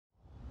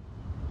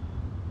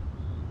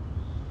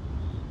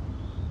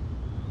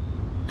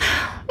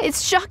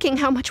It's shocking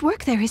how much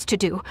work there is to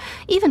do,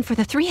 even for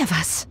the three of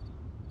us.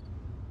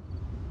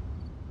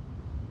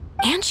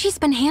 And she's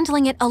been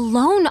handling it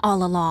alone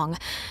all along.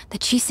 The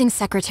Qixing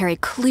secretary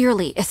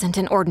clearly isn't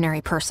an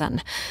ordinary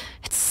person.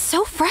 It's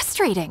so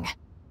frustrating.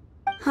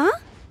 Huh?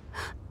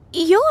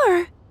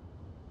 You're...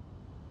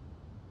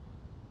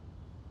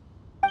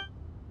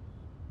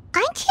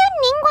 Aren't you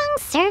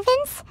Ningguang's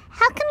servants?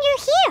 How come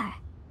you're here?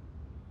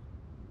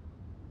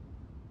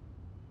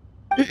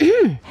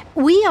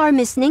 We are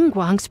Miss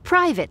Ningguang's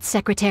private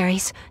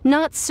secretaries,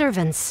 not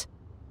servants.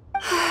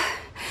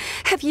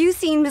 Have you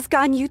seen Miss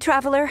Ganyu,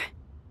 Traveler?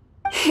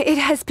 It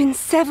has been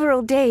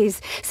several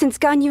days since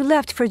Ganyu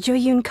left for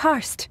Jueyun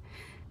Karst.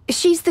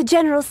 She's the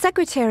general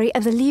secretary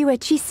of the Liyue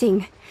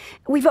Qixing.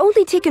 We've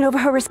only taken over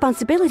her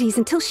responsibilities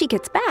until she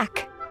gets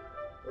back.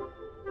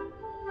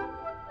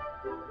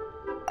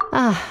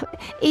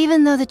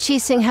 Even though the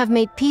Qixing have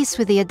made peace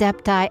with the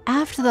Adepti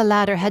after the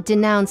latter had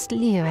denounced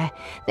Liyue,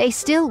 they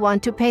still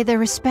want to pay their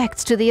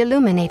respects to the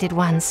Illuminated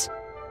Ones.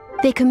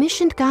 They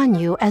commissioned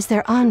Ganyu as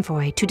their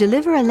envoy to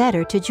deliver a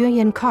letter to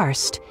Jueyun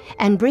Karst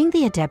and bring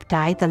the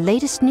Adepti the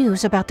latest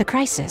news about the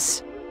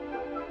crisis.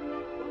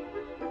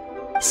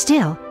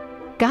 Still,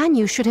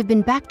 Ganyu should have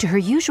been back to her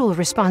usual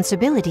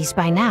responsibilities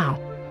by now,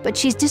 but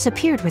she's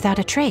disappeared without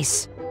a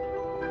trace.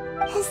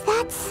 Is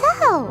that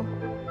so?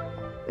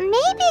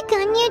 Maybe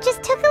Ganyu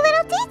just took a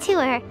little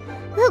detour.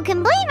 Who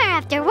can blame her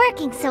after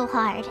working so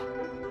hard?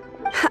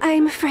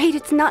 I'm afraid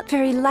it's not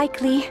very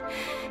likely.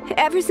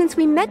 Ever since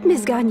we met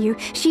Ms. Ganyu,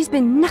 she's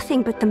been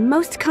nothing but the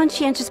most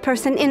conscientious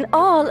person in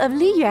all of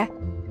Liyue.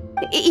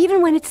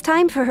 Even when it's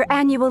time for her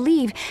annual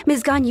leave,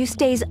 Ms. Ganyu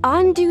stays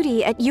on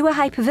duty at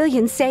Yuehai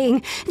Pavilion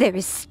saying there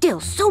is still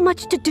so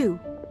much to do.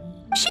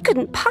 She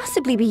couldn't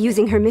possibly be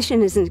using her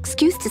mission as an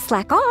excuse to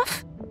slack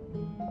off.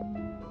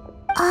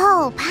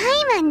 Oh,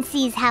 Paimon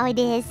sees how it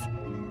is.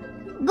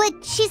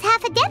 But she's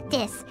half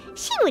Adeptus.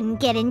 She wouldn't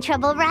get in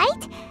trouble,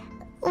 right?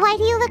 Why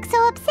do you look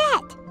so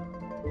upset?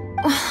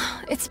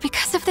 It's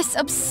because of this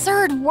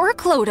absurd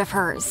workload of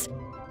hers.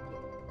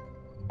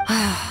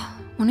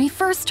 When we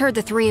first heard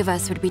the three of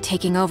us would be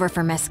taking over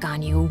for Miss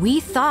Ganyu, we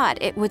thought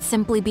it would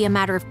simply be a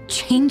matter of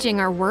changing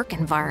our work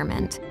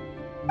environment.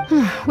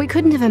 We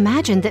couldn't have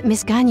imagined that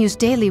Miss Ganyu's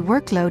daily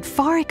workload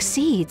far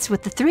exceeds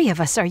what the three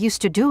of us are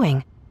used to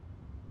doing.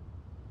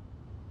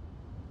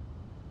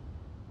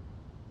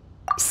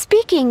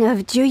 Speaking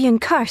of Jueyun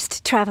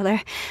Karst,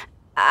 Traveler,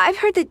 I've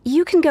heard that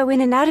you can go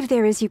in and out of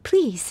there as you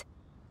please.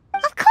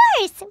 Of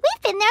course!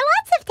 We've been there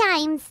lots of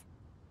times!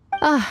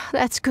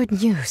 That's good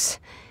news.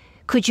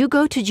 Could you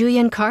go to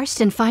Jueyun Karst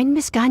and find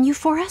Miss Ganyu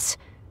for us?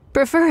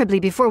 Preferably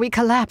before we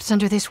collapse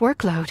under this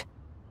workload.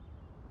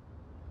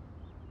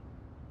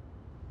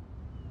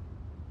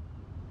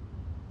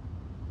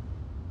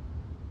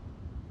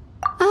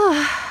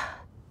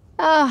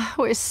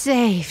 We're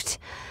saved.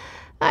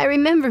 I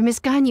remember Miss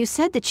Ganyu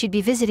said that she'd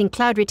be visiting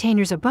Cloud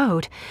Retainer's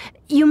abode.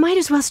 You might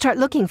as well start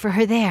looking for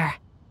her there.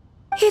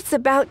 It's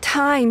about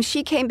time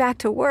she came back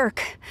to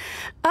work.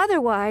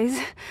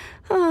 Otherwise...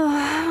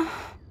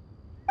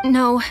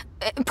 No,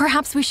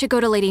 perhaps we should go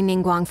to Lady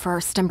Ningguang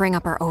first and bring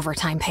up our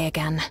overtime pay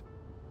again.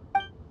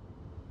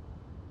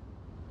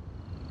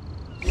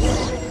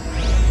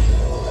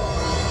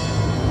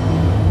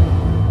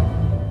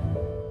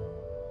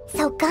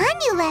 So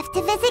Ganyu left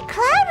to visit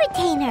Cloud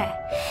Retainer.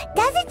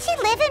 Doesn't she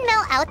live in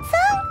Mel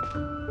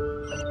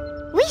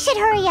Outsong? We should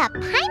hurry up.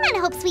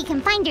 Paimon hopes we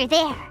can find her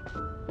there.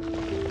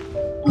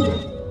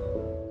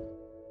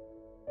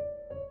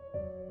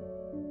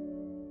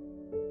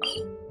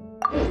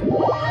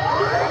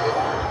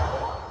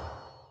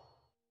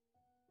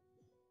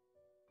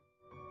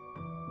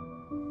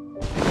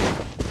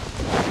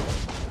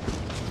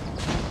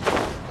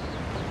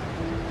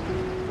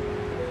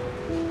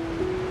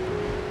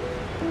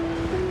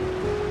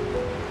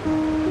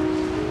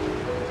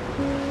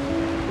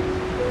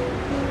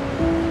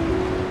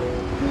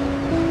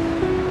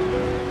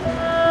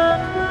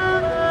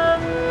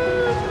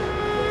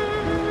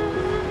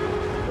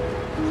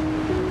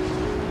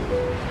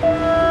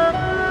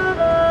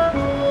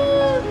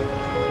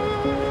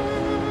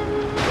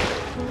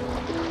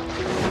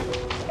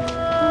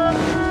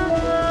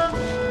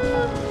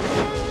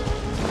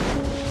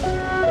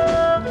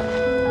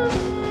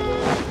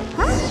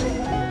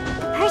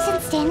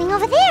 Standing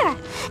over there!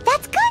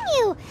 That's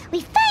Ganyu!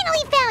 We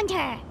finally found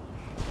her!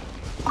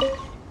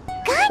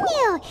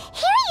 Ganyu!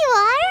 Here you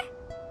are!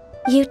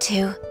 You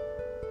two.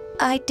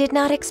 I did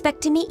not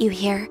expect to meet you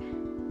here.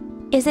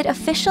 Is it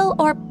official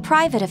or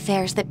private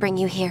affairs that bring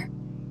you here?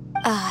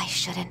 I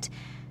shouldn't.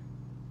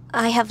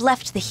 I have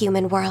left the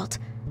human world.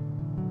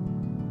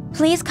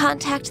 Please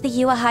contact the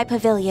Yuehai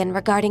Pavilion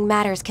regarding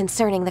matters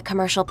concerning the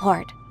commercial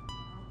port.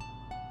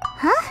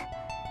 Huh?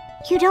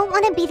 You don't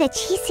want to be the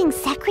Qixing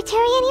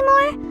secretary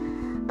anymore?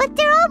 But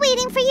they're all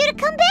waiting for you to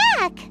come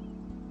back!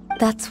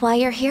 That's why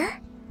you're here?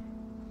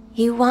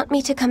 You want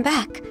me to come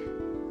back?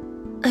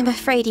 I'm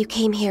afraid you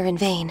came here in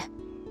vain.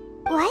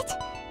 What?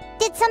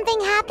 Did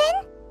something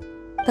happen?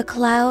 The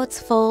clouds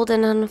fold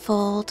and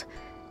unfold.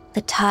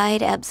 The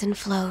tide ebbs and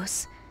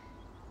flows.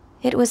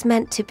 It was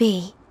meant to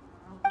be.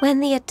 When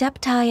the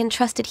Adepti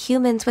entrusted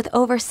humans with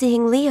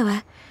overseeing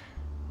Liyue,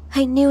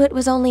 I knew it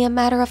was only a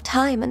matter of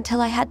time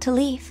until I had to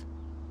leave.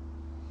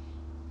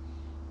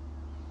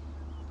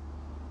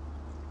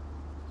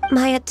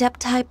 My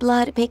Adepti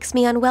blood makes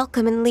me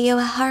unwelcome in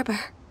Liyue Harbor.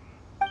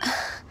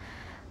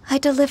 I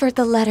delivered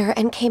the letter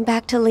and came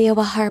back to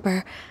Liyue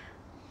Harbor,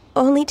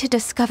 only to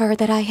discover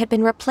that I had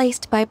been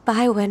replaced by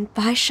Baiwen,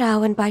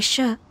 Baishao, and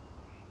Baishu.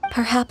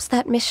 Perhaps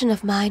that mission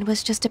of mine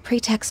was just a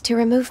pretext to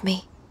remove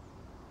me.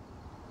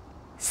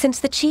 Since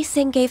the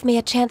Qixing gave me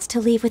a chance to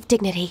leave with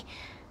dignity,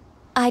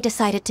 I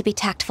decided to be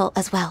tactful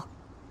as well.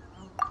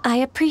 I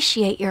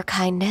appreciate your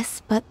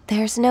kindness, but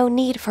there's no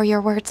need for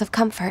your words of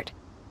comfort.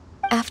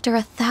 After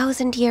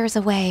 1,000 years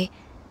away,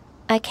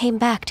 I came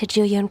back to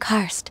Jueyun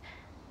Karst.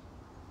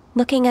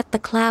 Looking at the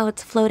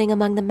clouds floating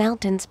among the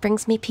mountains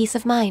brings me peace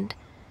of mind.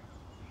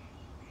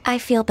 I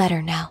feel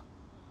better now.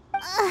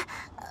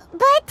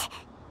 But...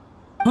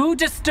 Who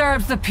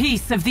disturbs the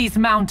peace of these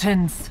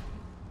mountains?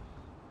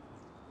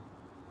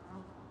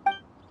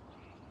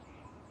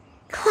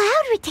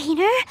 Cloud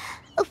Retainer,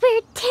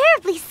 we're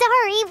terribly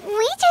sorry.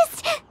 We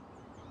just...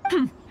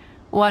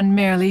 One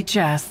merely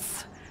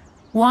jests.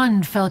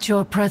 One felt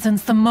your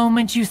presence the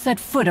moment you set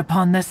foot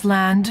upon this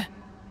land.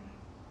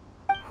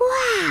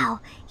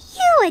 Wow,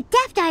 you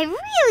Adepti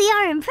really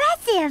are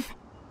impressive.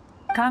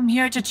 Come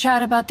here to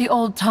chat about the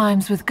old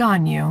times with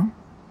Ganyu.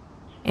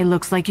 It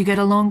looks like you get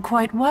along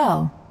quite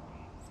well.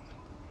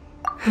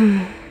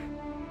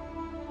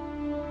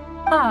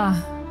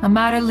 A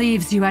matter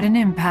leaves you at an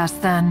impasse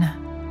then.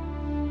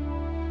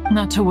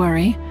 Not to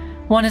worry.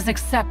 One is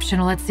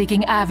exceptional at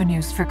seeking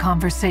avenues for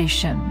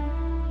conversation.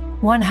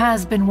 One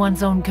has been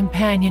one's own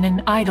companion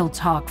in idle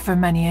talk for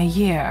many a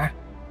year.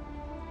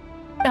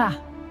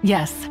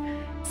 Yes.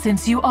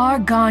 Since you are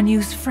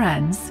Ganyu's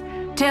friends,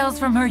 tales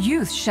from her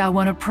youth shall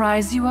one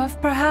apprise you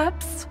of,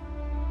 perhaps?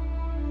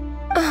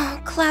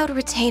 Oh, Cloud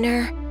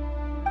Retainer.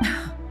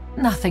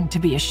 Nothing to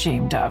be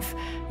ashamed of.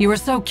 You were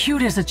so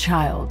cute as a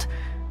child.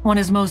 One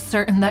is most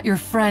certain that your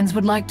friends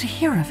would like to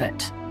hear of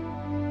it.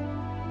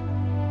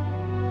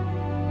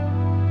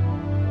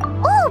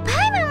 Oh,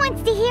 Paimon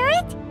wants to hear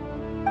it!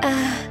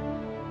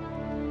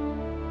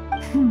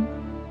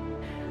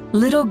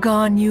 Little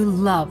Ganyu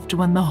loved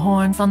when the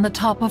horns on the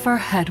top of her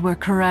head were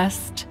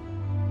caressed.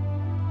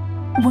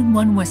 When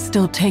one was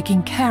still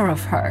taking care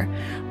of her,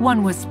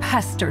 one was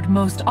pestered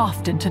most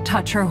often to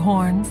touch her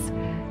horns.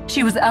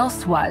 She was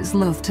elsewise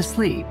loath to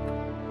sleep.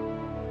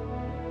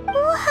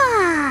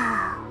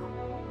 Wow!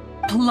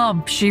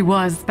 Plump she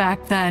was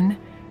back then.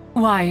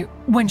 Why,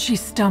 when she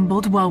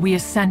stumbled while we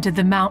ascended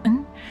the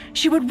mountain,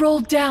 she would roll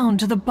down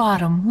to the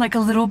bottom like a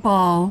little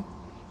ball.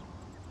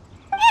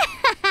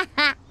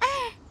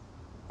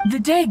 The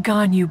day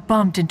Ganyu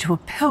bumped into a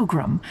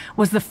pilgrim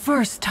was the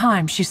first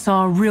time she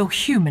saw a real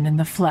human in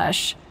the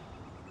flesh.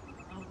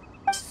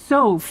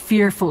 So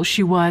fearful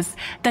she was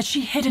that she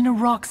hid in a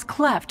rock's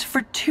cleft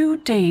for 2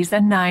 days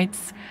and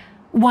nights.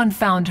 One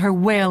found her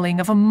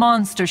wailing of a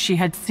monster she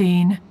had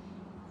seen.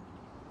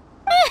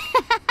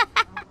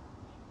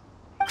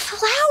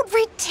 Cloud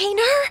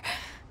Retainer?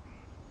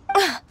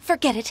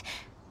 Forget it.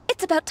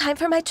 It's about time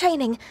for my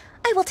training.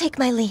 I will take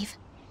my leave.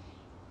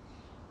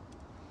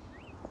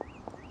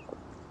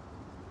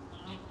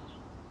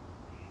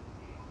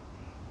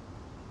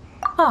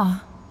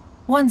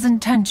 One's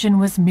intention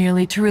was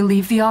merely to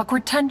relieve the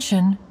awkward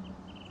tension.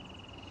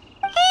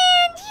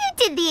 And you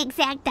did the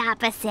exact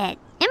opposite.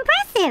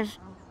 Impressive.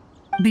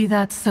 Be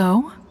that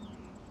so?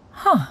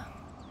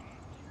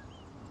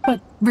 But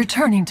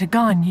returning to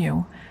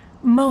Ganyu,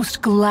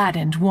 most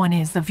gladdened one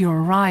is of your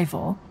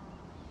arrival.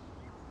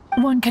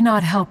 One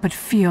cannot help but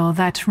feel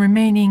that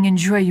remaining in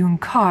Jueyun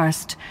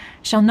Karst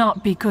shall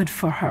not be good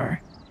for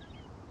her.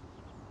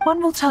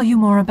 One will tell you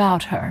more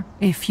about her,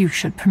 if you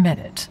should permit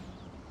it.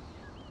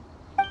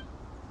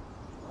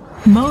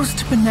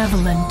 Most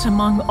benevolent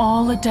among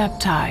all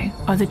Adepti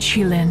are the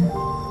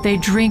Qilin. They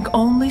drink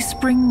only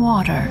spring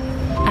water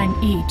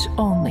and eat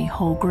only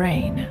whole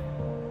grain.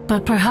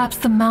 But perhaps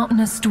the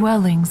mountainous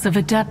dwellings of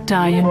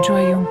Adepti in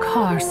Jueyun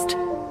Karst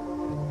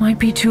might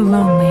be too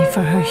lonely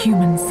for her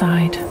human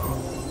side.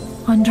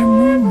 Under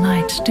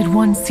moonlight did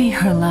one see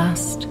her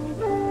last.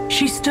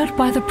 She stood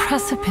by the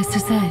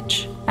precipice's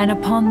edge, and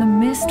upon the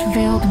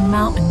mist-veiled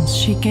mountains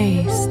she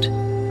gazed.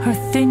 Her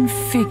thin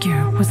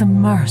figure was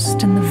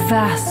immersed in the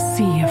vast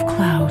sea of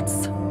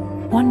clouds.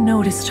 One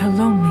noticed her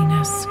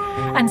loneliness,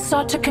 and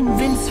sought to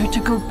convince her to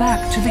go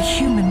back to the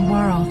human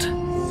world.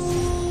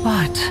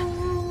 But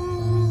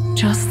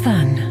just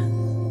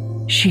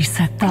then, she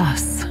said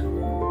thus.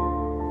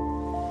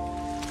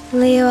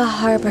 Liyue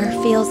Harbor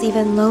feels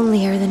even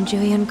lonelier than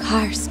Jueyun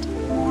Karst.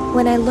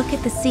 When I look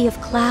at the sea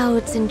of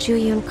clouds in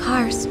Jueyun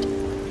Karst,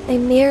 I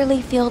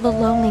merely feel the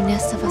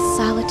loneliness of a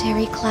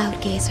solitary cloud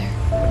gazer.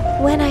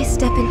 When I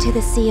step into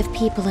the sea of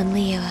people in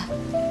Liyue,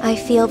 I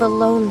feel the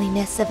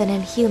loneliness of an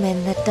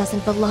inhuman that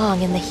doesn't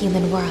belong in the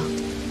human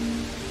world.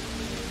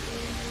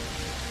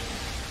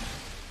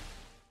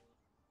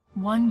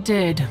 One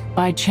did,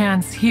 by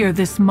chance, hear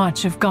this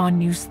much of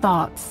Ganyu's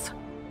thoughts.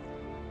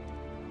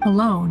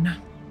 Alone,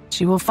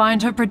 she will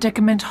find her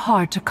predicament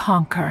hard to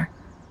conquer.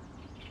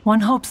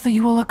 One hopes that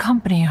you will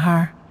accompany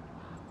her.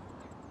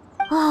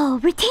 Oh,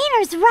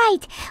 Retainer's right.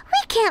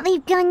 We can't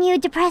leave Ganyu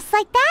depressed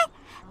like that.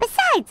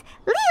 Besides,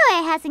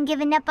 Liyue hasn't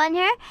given up on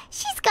her.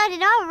 She's got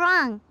it all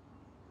wrong.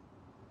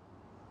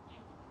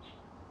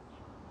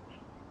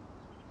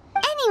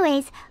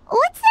 Anyways,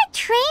 what's that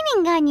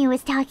training Ganyu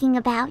was talking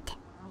about?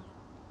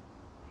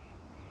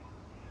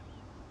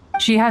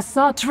 She has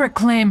sought to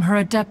reclaim her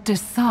Adeptus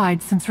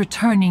side since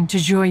returning to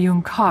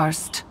Jueyun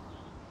Karst.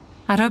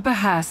 At her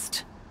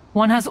behest,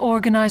 one has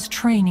organized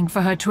training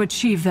for her to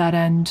achieve that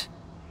end.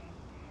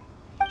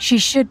 She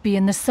should be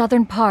in the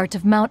southern part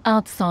of Mount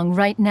Aotsong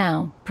right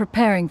now,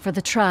 preparing for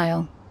the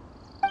trial.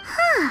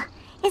 Huh,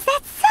 is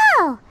that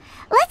so?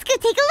 Let's go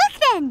take a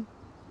look then!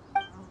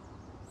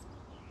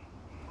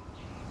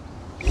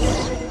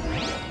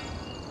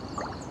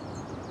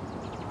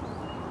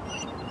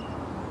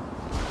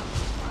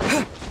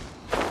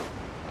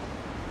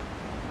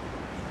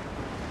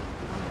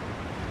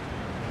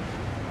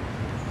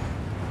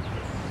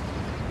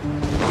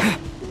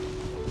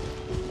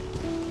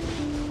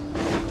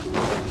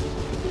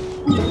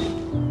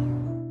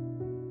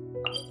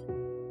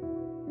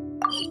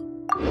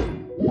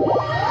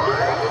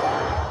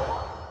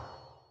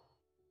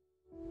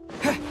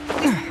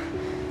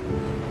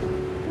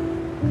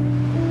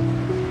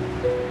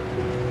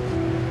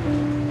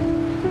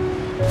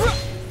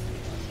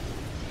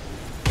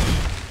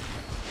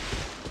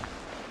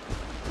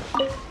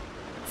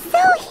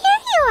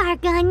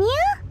 Ganyu?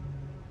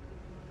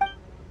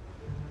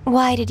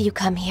 Why did you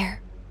come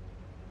here?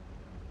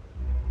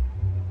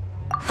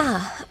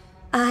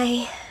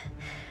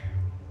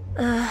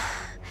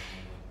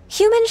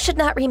 Humans should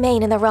not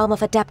remain in the realm of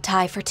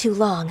Adepti for too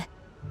long.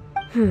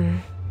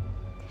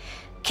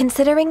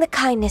 Considering the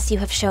kindness you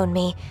have shown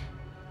me,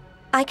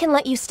 I can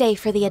let you stay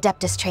for the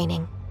Adeptus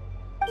training.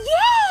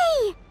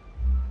 Yay!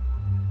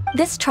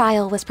 This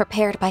trial was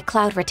prepared by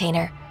Cloud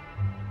Retainer.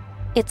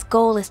 Its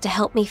goal is to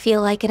help me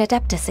feel like an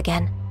Adeptus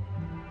again.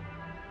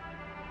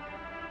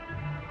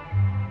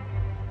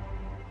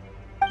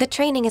 The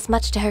training is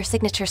much to her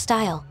signature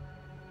style.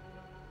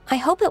 I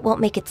hope it won't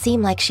make it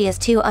seem like she is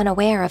too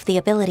unaware of the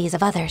abilities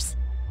of others.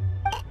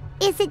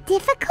 Is it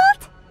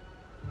difficult?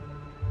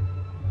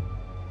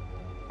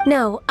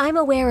 No, I'm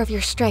aware of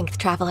your strength,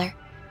 Traveler.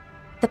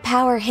 The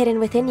power hidden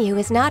within you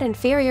is not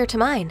inferior to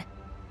mine.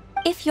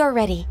 If you're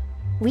ready,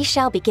 we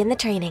shall begin the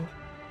training.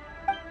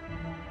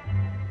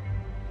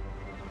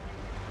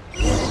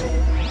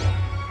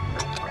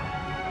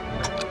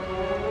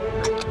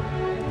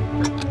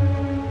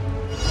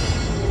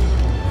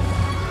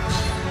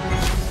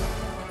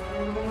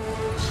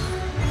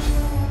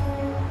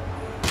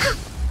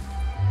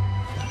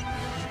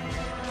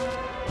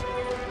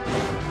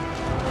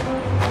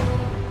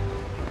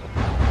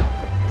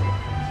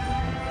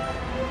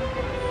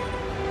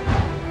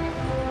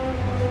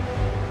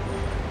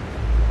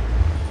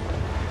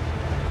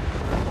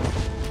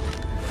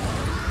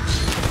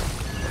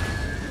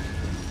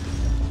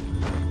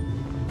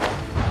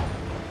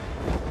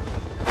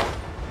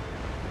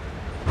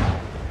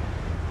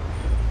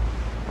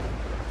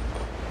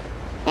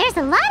 There's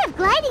a lot of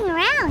gliding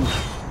around.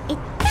 It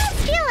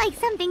does feel like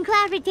something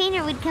Cloud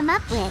Retainer would come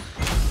up with.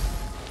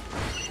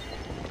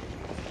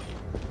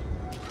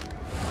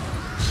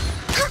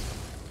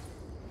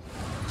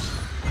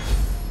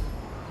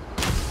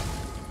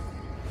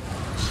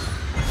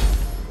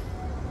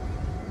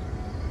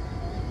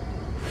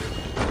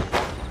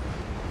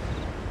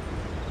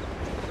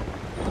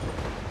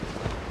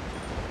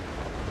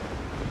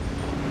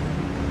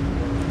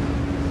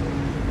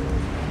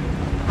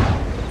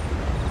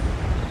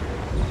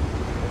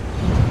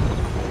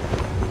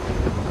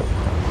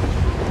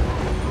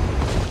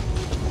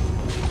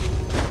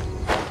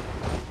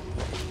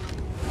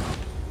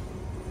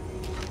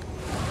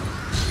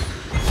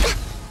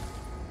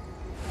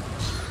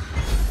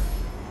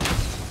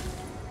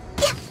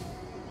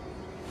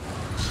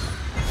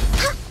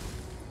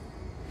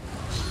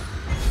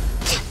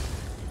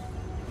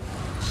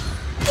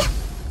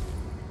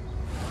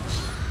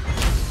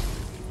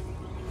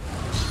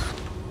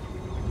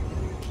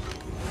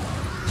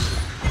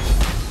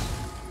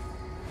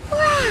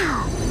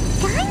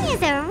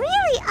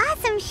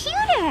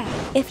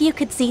 If you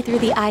could see through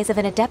the eyes of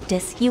an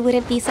Adeptus, you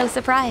wouldn't be so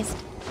surprised.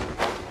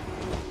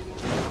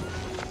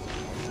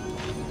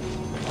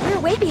 We're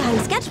way behind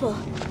schedule.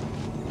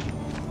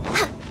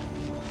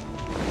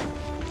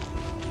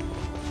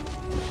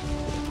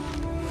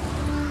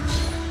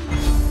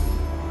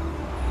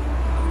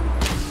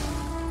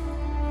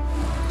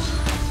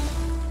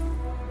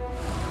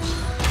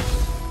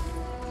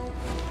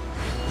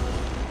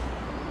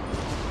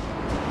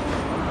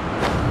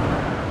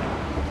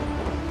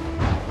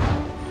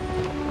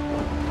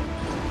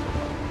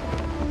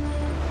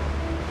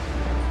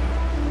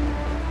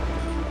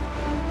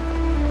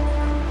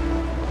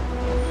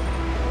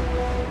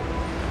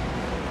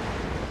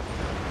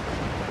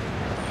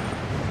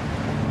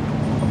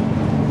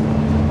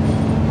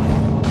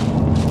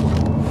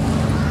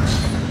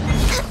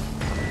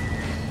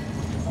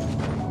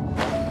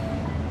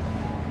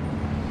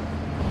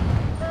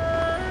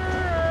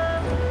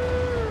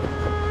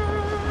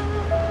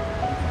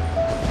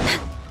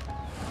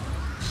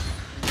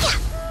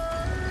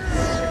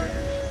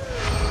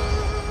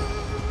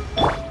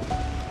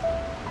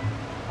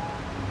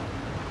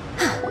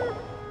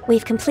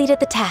 We've completed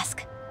the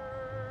task.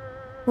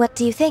 What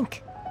do you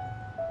think?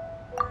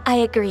 I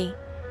agree.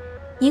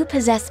 You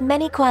possess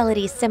many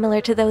qualities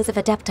similar to those of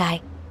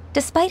Adepti,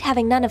 despite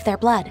having none of their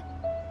blood.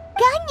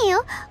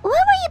 Ganyu, what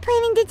were you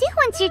planning to do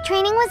once your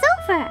training was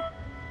over?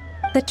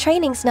 The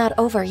training's not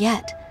over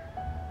yet.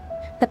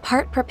 The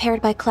part prepared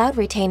by Cloud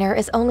Retainer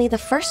is only the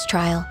first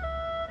trial.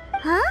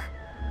 Huh?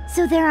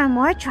 So there are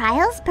more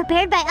trials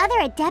prepared by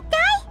other Adepti?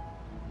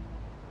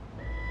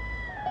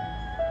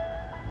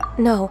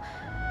 No.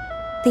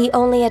 The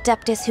only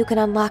Adeptus who can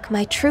unlock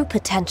my true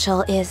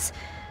potential is...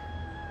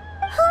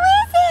 Who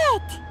is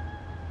it?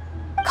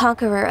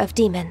 Conqueror of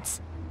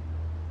Demons.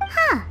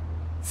 Huh.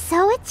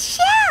 So it's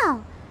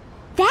Shao.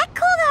 That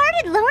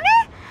cold-hearted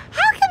loner?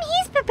 How come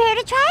he's prepared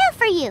a trial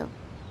for you?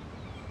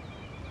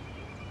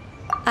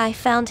 I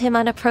found him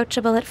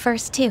unapproachable at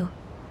first, too.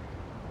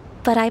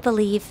 But I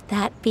believe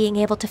that being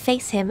able to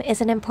face him is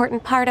an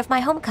important part of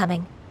my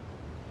homecoming.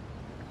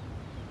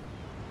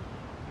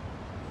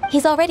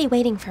 He's already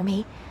waiting for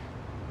me.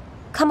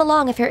 Come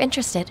along if you're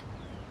interested.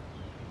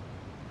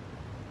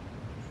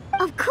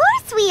 Of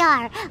course we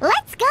are!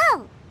 Let's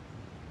go!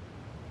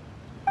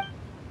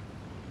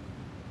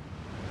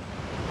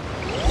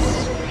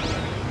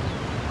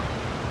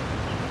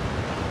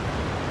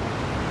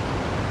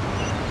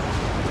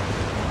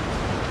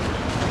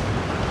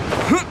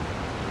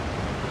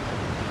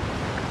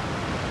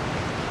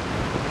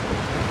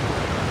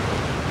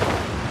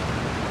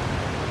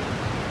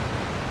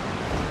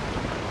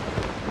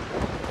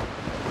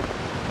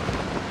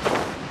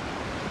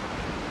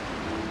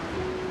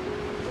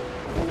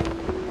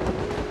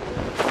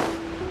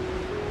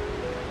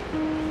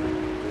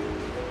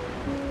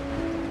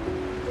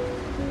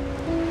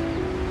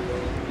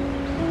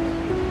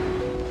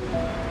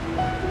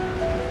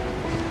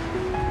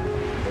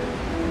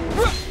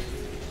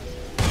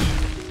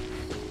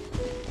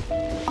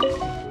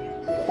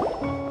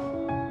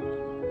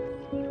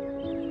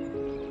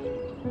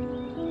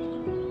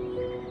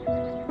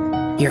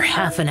 You're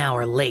half an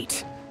hour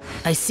late.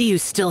 I see you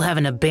still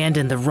haven't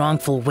abandoned the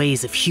wrongful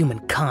ways of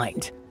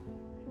humankind.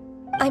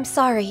 I'm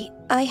sorry.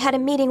 I had a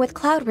meeting with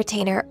Cloud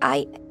Retainer.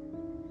 I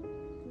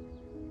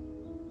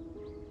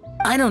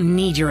don't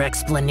need your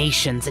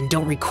explanations and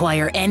don't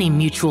require any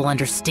mutual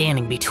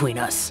understanding between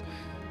us.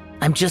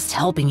 I'm just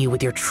helping you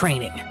with your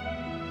training.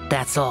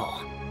 That's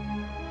all.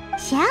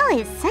 Xiao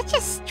is such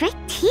a strict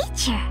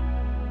teacher.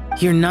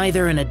 You're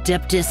neither an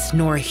Adeptus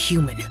nor a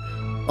human,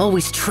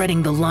 always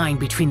treading the line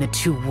between the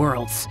two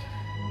worlds.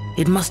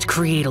 It must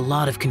create a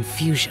lot of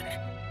confusion.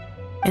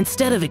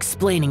 Instead of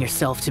explaining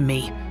yourself to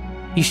me,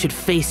 you should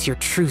face your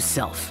true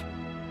self.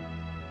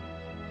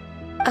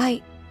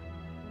 I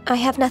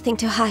have nothing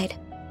to hide.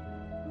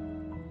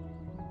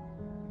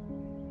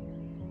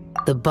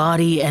 The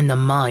body and the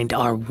mind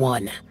are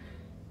one.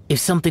 If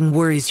something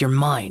worries your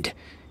mind,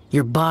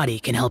 your body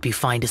can help you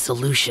find a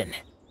solution.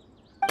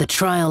 The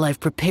trial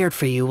I've prepared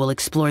for you will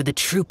explore the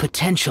true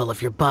potential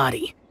of your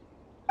body.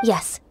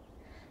 Yes.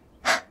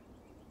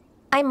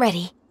 I'm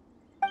ready.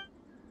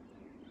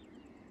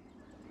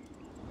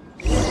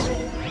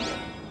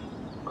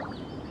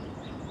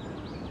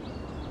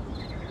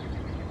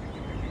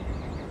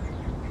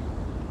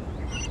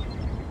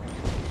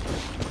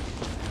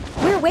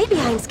 We're way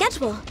behind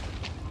schedule.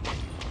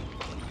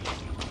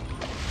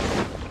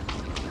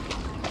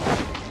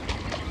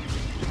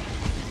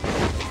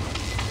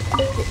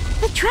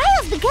 The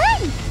trial's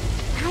begun!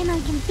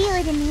 Paimon can feel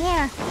it in the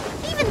air.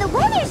 Even the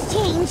weather's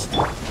changed!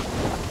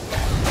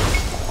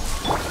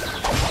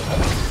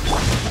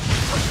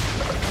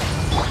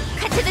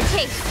 Cut to the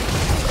chase!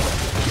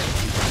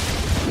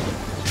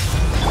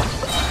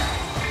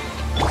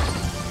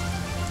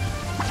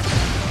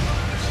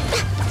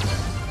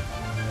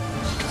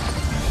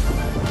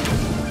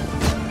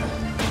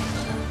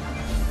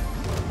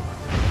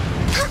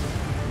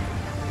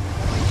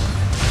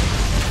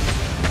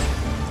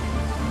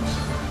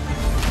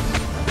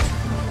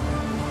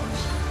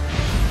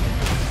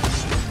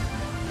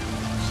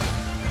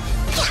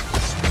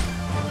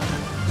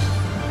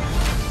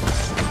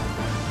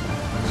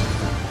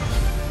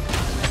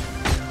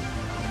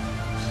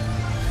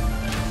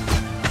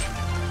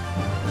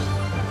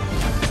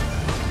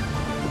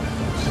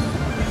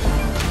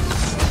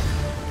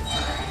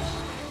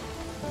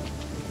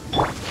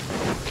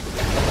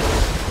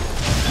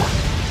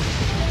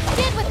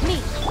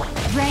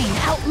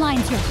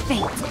 Outlines your fate.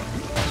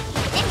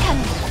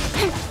 Incoming!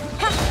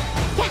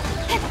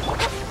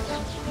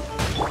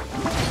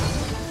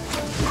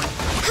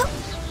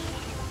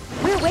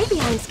 We're way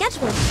behind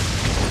schedule.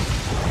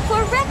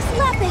 For Rex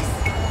Lapis!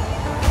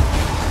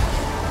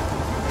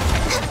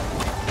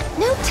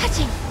 No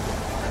touching!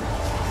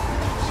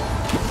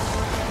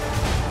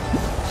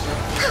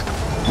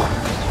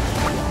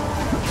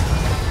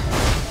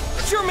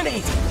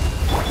 Germinate!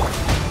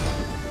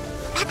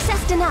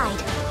 Access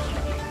denied.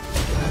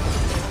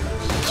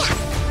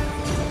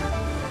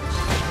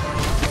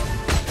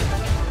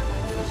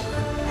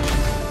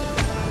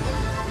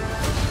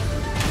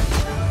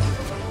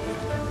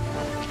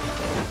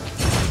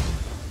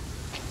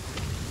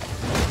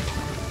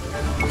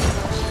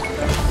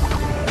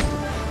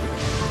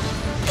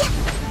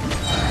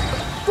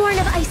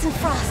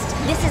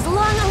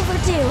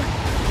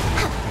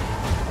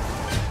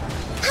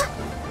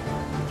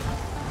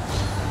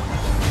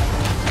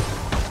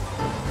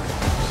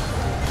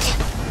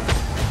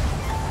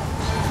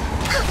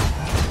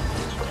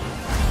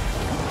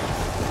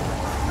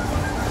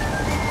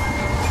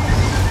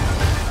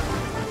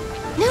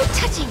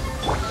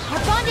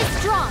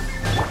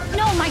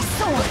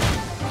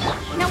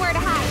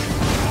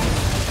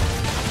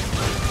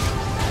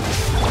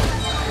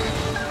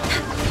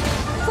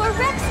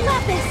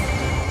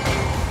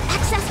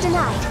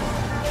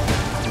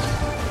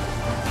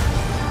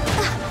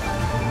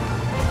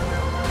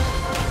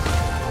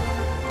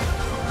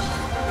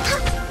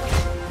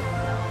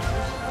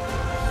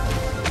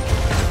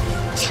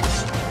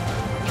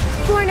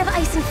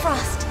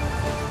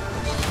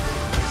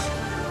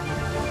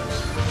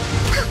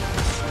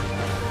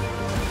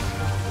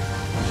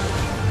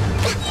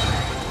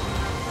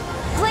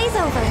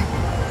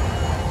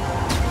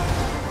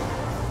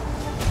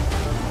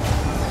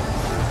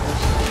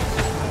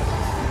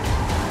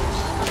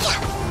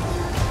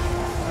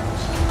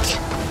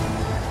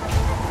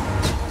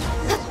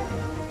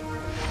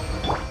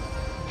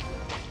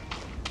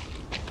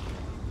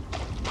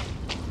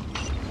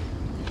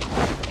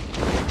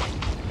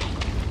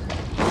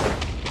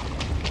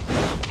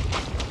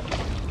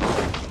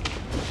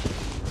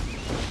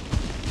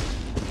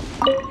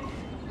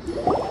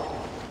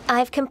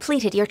 I've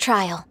completed your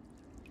trial.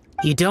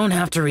 You don't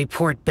have to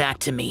report back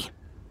to me.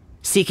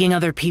 Seeking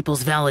other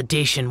people's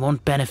validation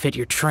won't benefit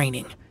your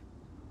training.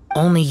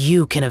 Only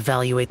you can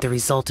evaluate the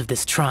result of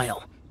this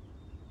trial.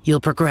 You'll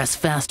progress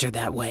faster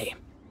that way.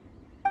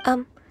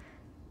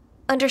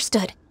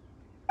 Understood.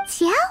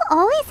 Xiao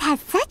always has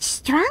such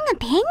strong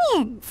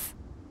opinions.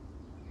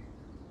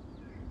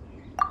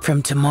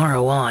 From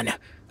tomorrow on,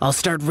 I'll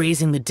start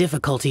raising the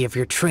difficulty of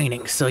your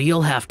training, so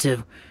you'll have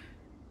to...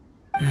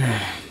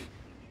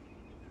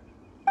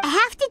 I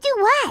have to do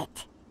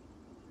what?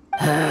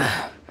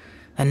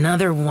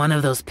 Another one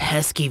of those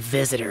pesky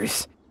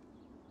visitors.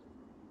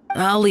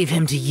 I'll leave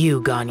him to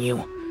you,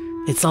 Ganyu.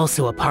 It's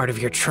also a part of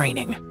your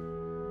training.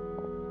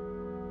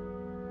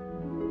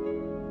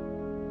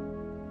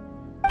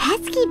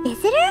 Pesky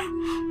visitor?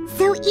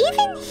 So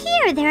even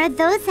here there are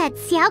those that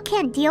Xiao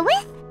can't deal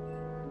with?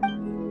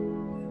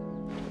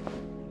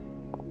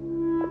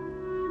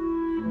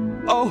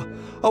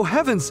 Oh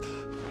heavens!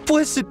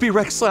 Blessed be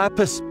Rex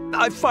Lapis!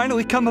 I've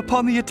finally come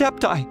upon the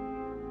Adepti!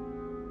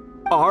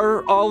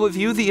 Are all of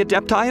you the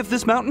Adepti of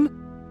this mountain?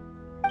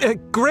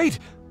 Great!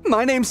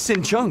 My name's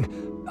Sin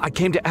Chung. I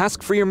came to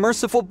ask for your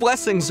merciful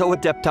blessings, O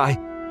Adepti.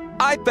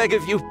 I beg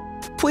of you,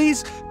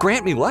 please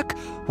grant me luck,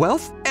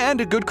 wealth,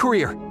 and a good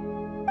career.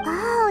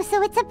 Oh,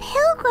 so it's a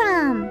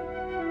pilgrim.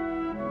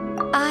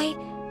 I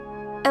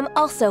am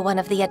also one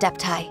of the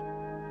Adepti.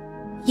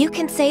 You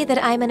can say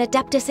that I'm an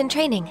Adeptus in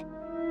training.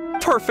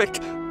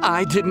 Perfect!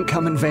 I didn't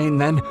come in vain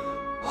then.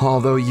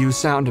 Although you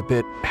sound a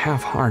bit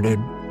half-hearted.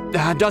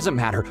 Doesn't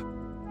matter.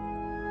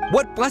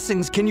 What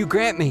blessings can you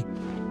grant me?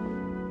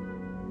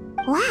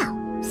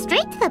 Wow,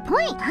 straight to the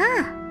point,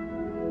 huh?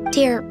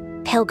 Dear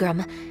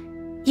Pilgrim,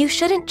 you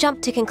shouldn't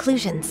jump to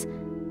conclusions.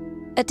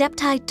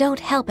 Adepti don't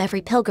help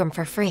every pilgrim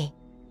for free.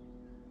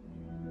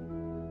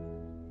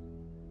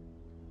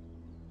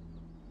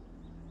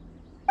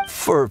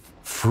 For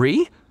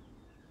free?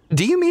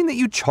 Do you mean that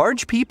you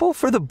charge people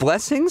for the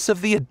blessings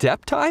of the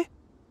Adepti?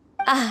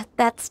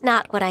 That's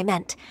not what I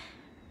meant.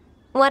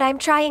 What I'm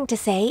trying to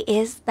say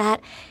is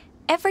that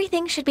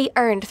everything should be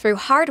earned through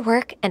hard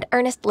work and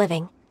earnest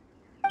living.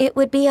 It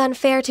would be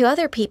unfair to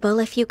other people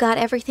if you got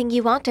everything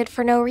you wanted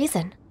for no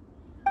reason.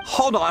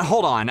 Hold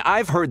on.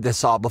 I've heard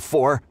this all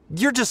before.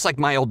 You're just like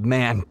my old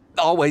man,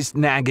 always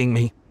nagging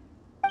me.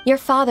 Your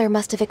father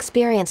must have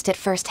experienced it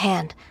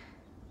firsthand.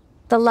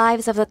 The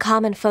lives of the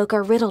common folk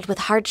are riddled with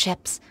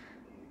hardships,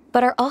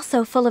 but are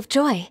also full of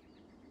joy.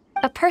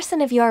 A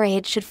person of your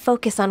age should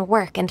focus on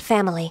work and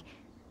family,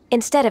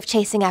 instead of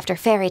chasing after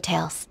fairy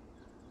tales.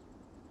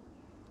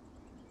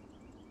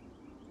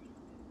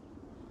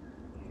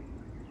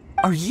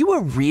 Are you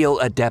a real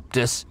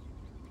Adeptus?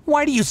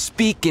 Why do you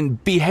speak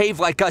and behave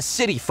like us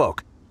city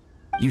folk?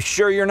 You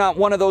sure you're not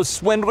one of those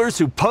swindlers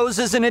who pose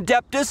as an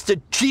Adeptus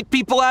to cheat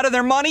people out of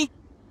their money?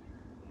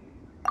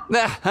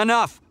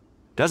 Enough.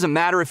 Doesn't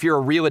matter if you're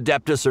a real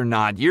Adeptus or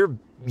not. You're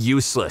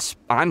useless.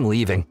 I'm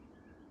leaving.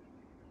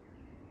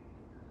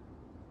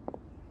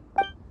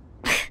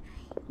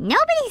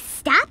 Nobody's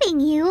stopping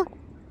you.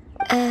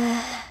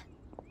 Ganyu,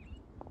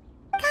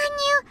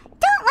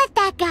 don't let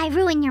that guy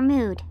ruin your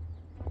mood.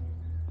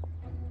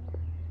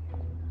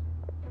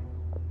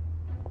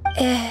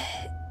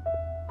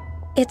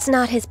 It's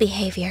not his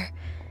behavior.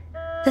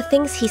 The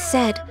things he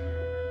said,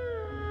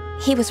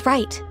 he was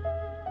right.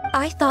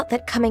 I thought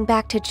that coming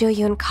back to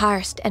Jueyun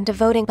Karst and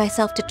devoting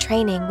myself to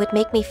training would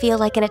make me feel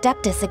like an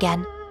Adeptus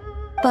again.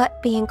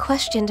 But being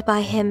questioned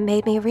by him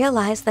made me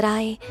realize that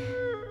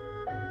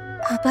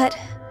But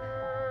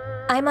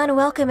I'm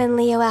unwelcome in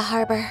Liyue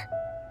Harbor.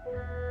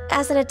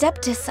 As an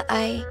Adeptus,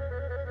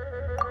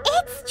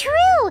 It's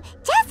true!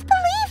 Just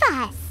believe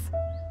us!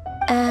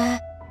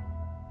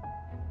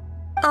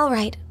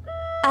 Alright.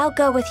 I'll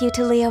go with you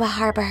to Liyue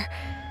Harbor.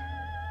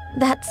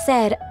 That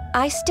said,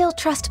 I still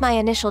trust my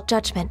initial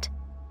judgment.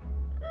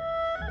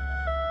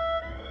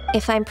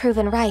 If I'm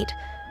proven right,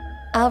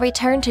 I'll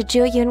return to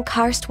Jueyun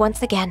Karst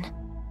once again.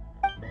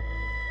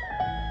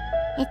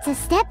 It's a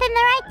step in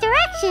the right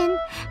direction.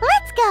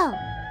 Let's go!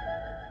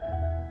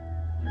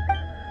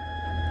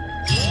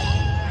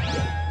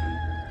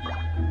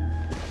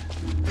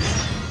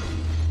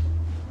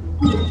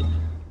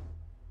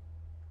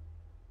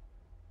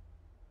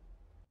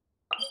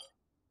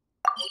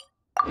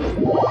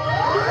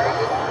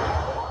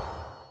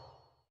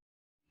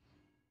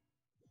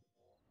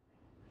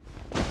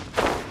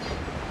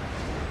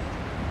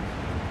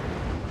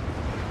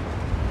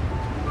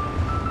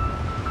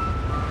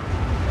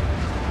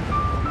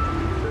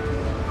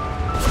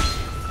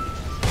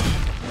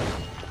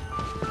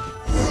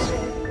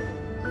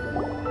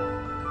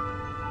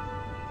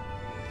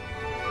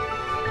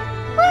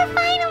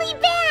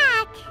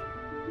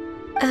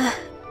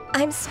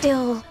 I'm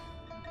still...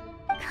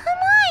 Come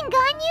on,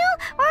 Ganyu!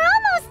 We're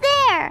almost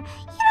there! You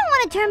don't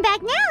want to turn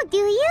back now, do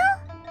you?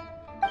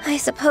 I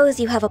suppose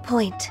you have a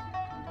point.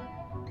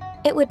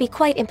 It would be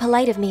quite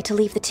impolite of me to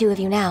leave the two of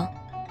you now.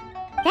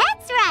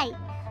 That's right!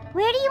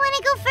 Where do you want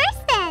to go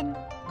first, then?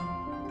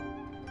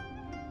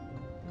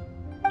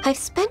 I've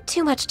spent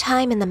too much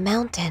time in the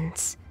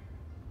mountains.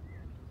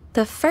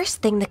 The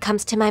first thing that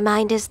comes to my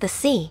mind is the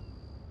sea.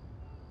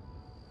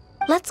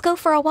 Let's go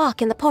for a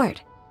walk in the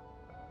port.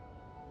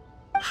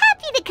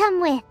 Happy to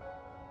come with.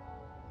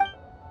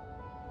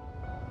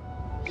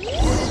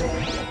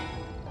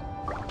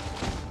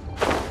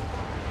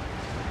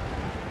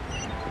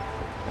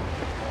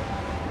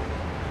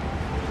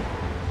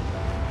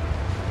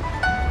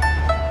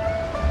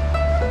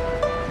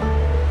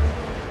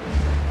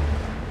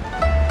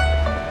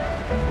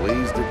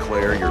 Please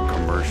declare your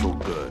commercial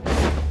goods.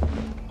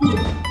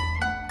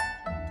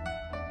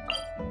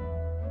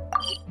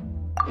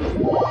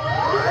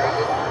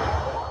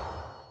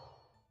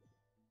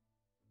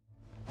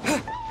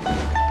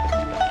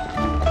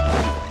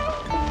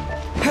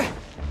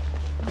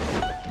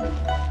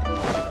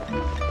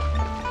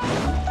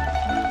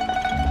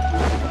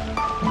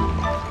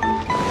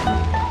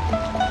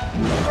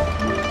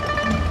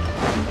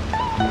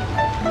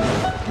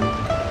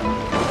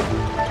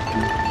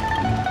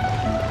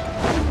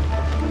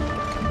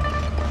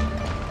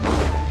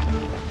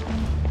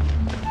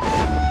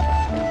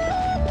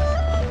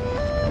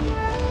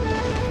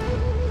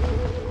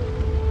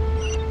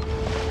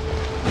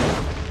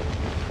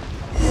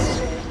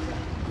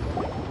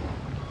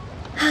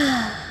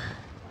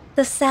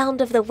 The sound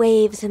of the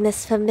waves in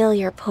this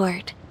familiar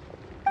port.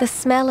 The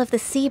smell of the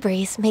sea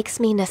breeze makes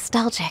me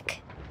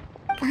nostalgic.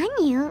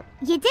 Ganyu,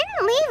 you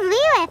didn't leave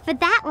Liyue for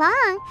that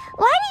long.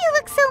 Why do you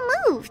look so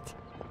moved?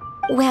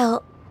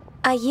 Well,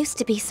 I used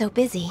to be so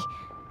busy.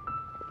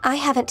 I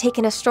haven't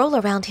taken a stroll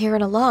around here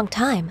in a long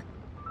time.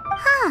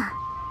 Huh.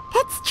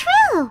 That's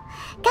true.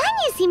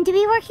 Ganyu seemed to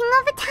be working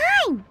all the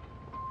time.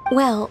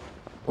 Well,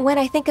 when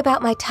I think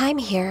about my time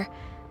here,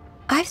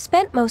 I've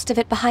spent most of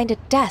it behind a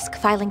desk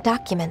filing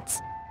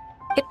documents.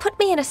 It put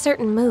me in a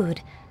certain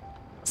mood,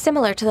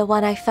 similar to the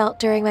one I felt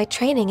during my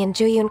training in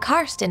Jueyun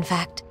Karst, in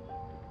fact.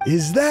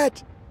 Is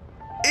that?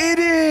 It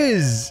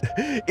is!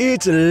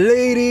 It's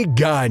Lady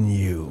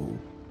Ganyu.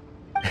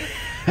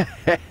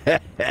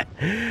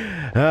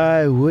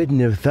 I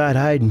wouldn't have thought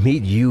I'd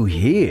meet you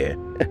here.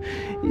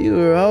 You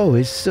were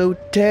always so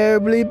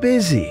terribly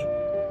busy.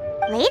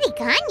 Lady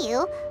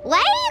Ganyu? Why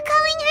are you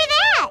calling her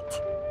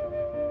that?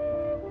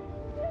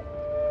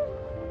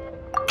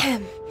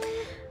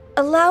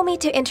 Allow me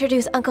to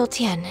introduce Uncle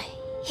Tien.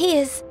 He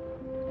is...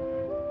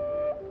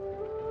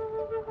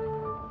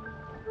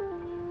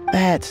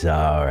 That's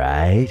all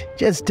right.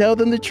 Just tell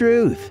them the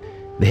truth.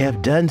 They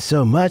have done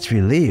so much for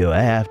Liyue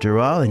after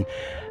all, and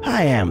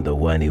I am the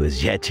one who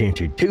has yet to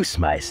introduce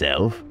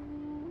myself.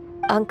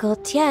 Uncle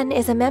Tien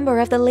is a member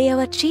of the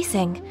Liyue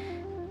Qixing,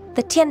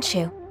 the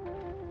Tianshu.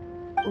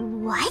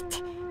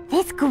 What?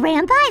 This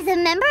grandpa is a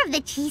member of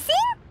the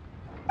Qixing?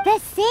 The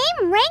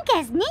same rank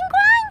as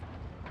Ningguang?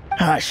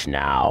 Hush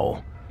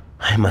now.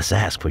 I must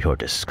ask for your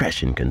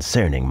discretion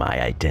concerning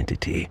my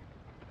identity.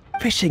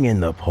 Fishing in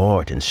the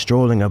port and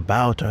strolling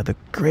about are the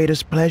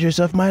greatest pleasures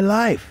of my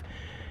life.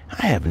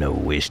 I have no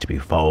wish to be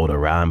followed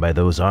around by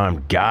those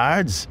armed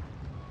guards.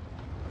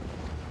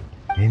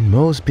 In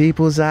most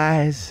people's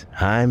eyes,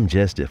 I'm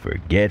just a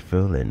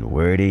forgetful and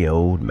wordy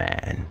old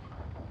man.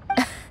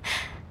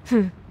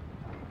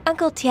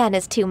 Uncle Tien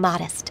is too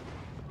modest.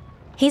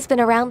 He's been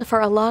around for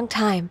a long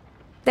time.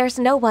 There's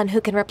no one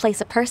who can replace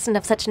a person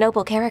of such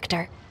noble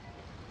character.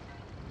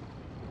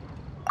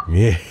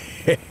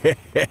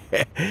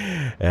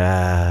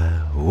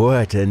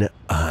 What an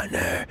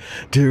honor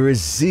to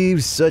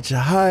receive such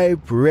high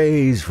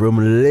praise from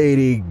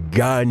Lady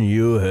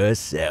Ganyu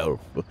herself.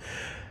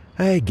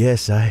 I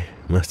guess I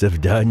must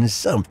have done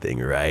something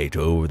right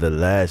over the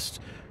last,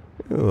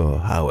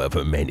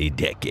 however many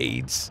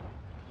decades.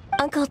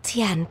 Uncle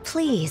Tien,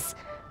 please.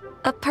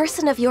 A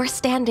person of your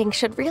standing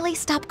should really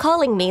stop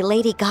calling me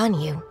Lady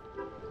Ganyu.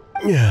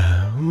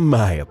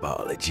 My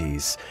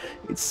apologies.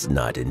 It's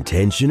not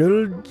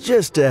intentional,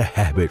 just a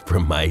habit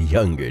from my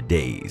younger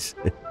days.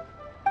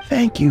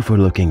 Thank you for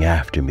looking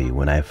after me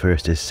when I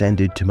first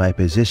ascended to my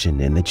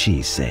position in the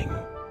Qixing.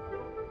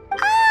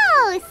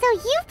 Oh, so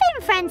you've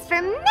been friends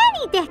for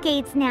many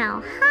decades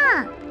now,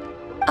 huh?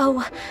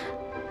 Oh,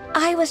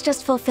 I was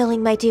just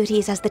fulfilling my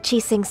duties as the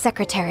Qixing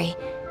secretary.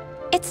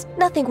 It's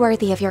nothing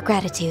worthy of your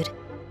gratitude.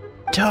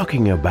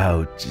 Talking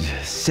about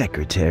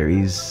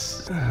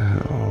secretaries...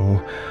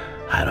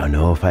 I don't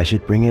know if I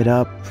should bring it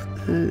up.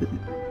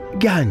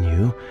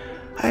 Ganyu,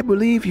 I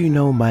believe you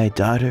know my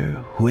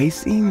daughter,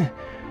 Huixin.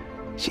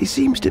 She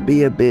seems to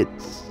be a bit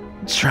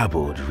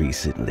troubled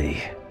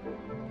recently.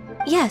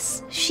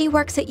 Yes, she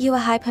works at Yue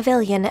High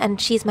Pavilion and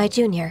she's my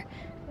junior.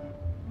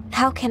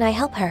 How can I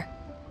help her?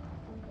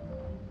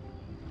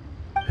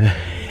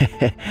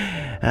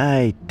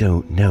 I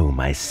don't know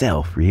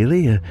myself,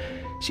 really.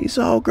 She's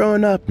all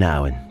grown up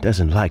now and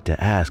doesn't like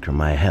to ask for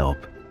my help.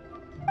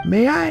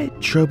 May I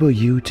trouble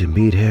you to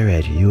meet her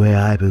at Yue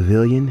High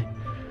Pavilion?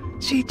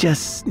 She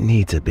just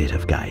needs a bit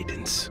of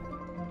guidance.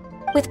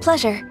 With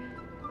pleasure.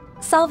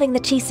 Solving the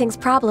Qixing's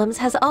problems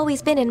has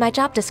always been in my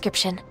job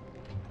description.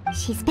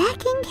 She's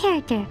back in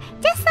character,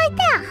 just like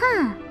that,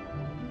 huh?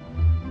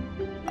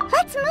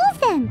 Let's move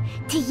then,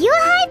 to Yue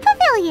High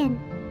Pavilion!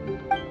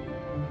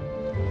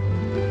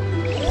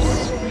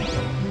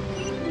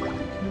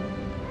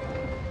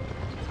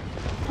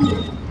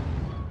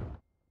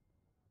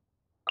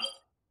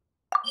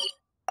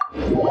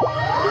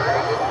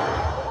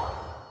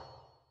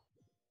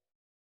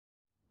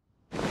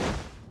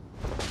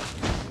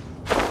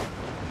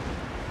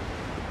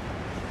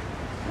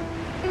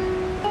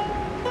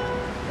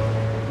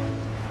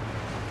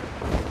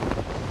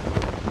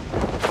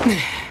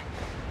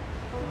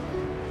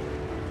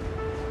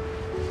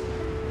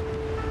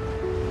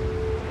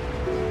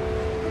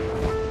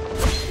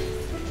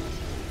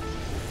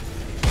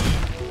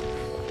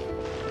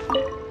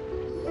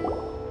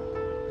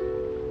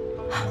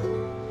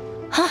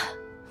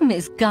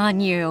 Miss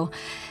Ganyu.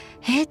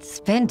 It's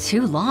been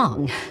too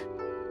long.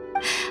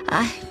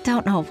 I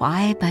don't know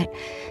why, but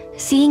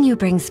seeing you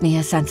brings me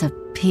a sense of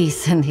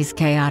peace in these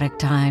chaotic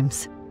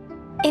times.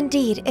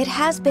 Indeed, it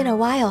has been a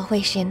while,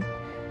 Huixin.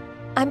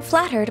 I'm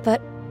flattered, but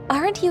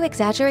aren't you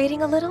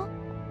exaggerating a little?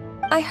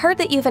 I heard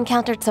that you've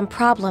encountered some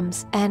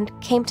problems and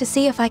came to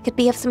see if I could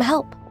be of some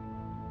help.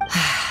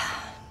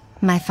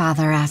 My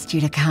father asked you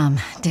to come,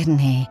 didn't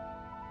he?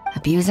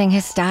 Abusing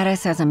his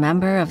status as a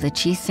member of the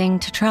Qixing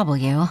to trouble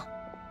you.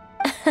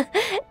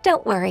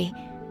 Don't worry.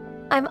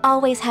 I'm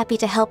always happy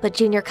to help a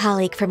junior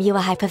colleague from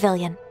Yuehai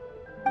Pavilion.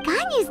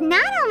 Ganyu's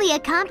not only a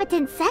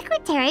competent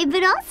secretary,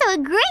 but also a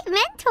great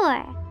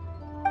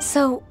mentor.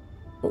 So,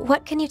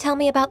 what can you tell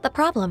me about the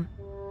problem?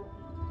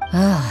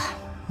 Ugh,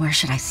 where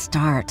should I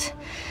start?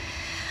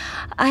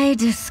 I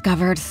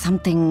discovered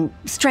something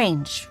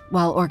strange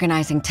while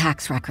organizing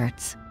tax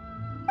records.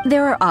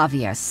 There are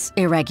obvious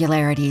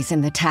irregularities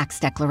in the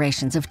tax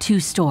declarations of 2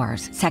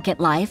 stores, Second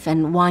Life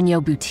and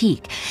Wanyo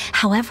Boutique.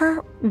 However,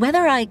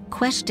 whether I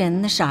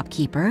question the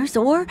shopkeepers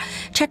or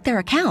check their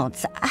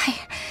accounts,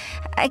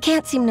 I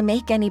can't seem to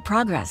make any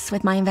progress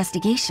with my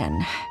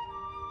investigation.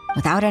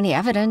 Without any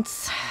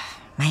evidence,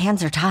 my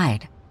hands are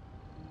tied.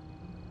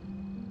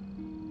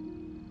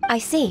 I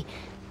see.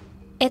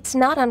 It's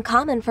not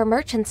uncommon for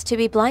merchants to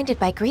be blinded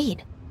by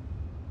greed.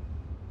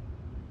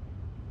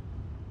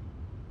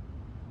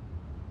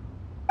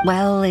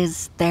 Well,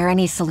 is there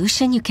any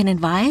solution you can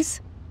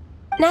advise?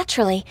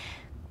 Naturally.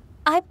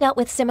 I've dealt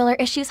with similar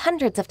issues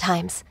hundreds of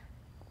times.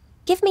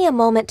 Give me a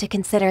moment to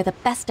consider the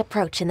best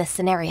approach in this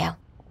scenario.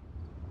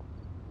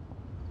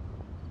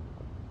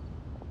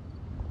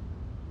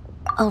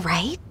 All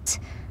right.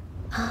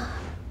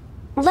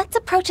 Let's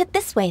approach it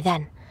this way,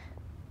 then.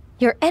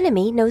 Your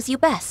enemy knows you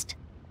best.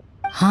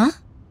 Huh?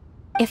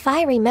 If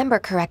I remember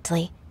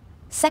correctly,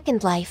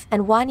 Second Life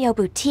and Wanyo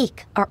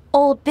Boutique are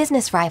old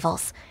business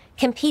rivals,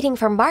 competing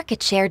for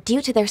market share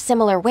due to their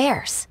similar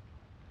wares.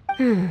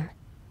 In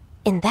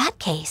that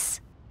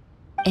case...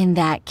 In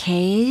that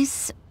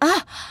case...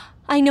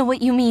 I know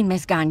what you mean,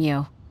 Miss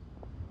Ganyu.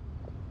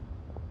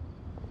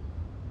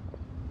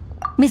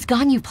 Miss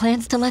Ganyu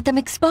plans to let them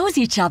expose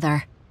each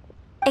other.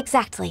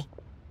 Exactly.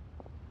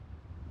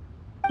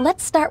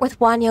 Let's start with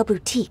Wanyo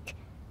Boutique.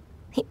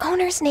 The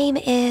owner's name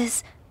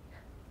is...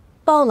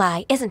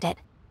 Bolai, isn't it?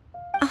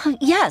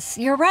 Yes,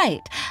 you're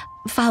right.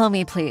 Follow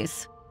me,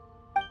 please.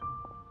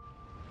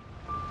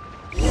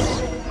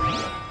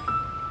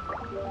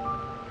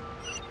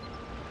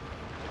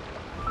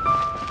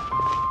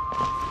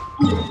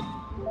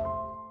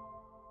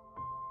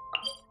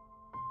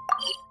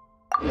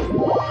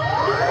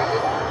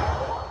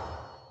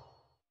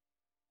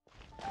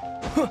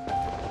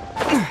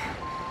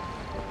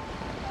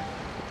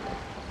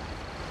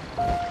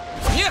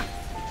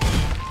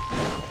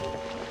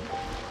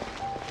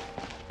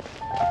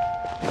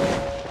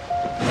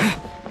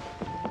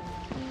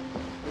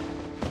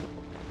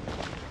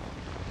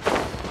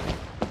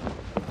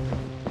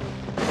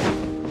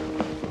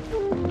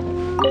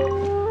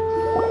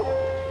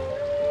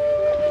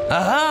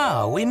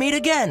 Aha! We meet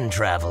again,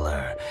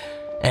 traveler.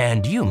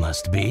 And you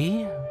must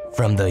be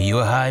from the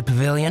Yuehai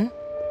Pavilion?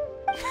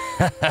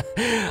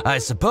 I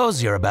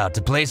suppose you're about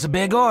to place a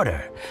big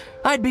order.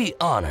 I'd be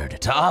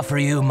honored to offer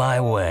you my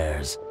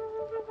wares.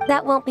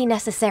 That won't be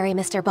necessary,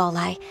 Mr.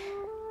 Bolai.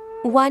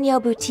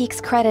 Wanyo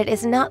Boutique's credit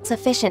is not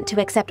sufficient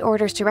to accept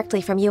orders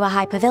directly from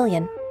Yuehai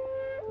Pavilion.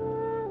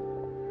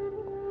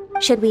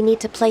 Should we need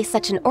to place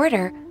such an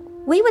order,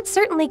 we would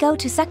certainly go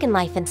to Second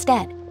Life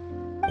instead.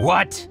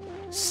 What?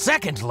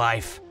 Second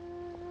Life?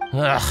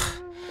 Ugh.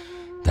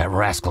 That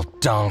rascal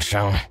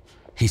Dongsheng.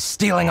 He's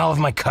stealing all of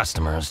my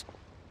customers.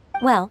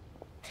 Well,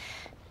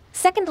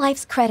 Second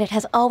Life's credit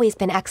has always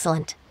been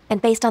excellent, and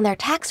based on their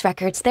tax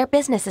records, their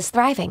business is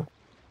thriving.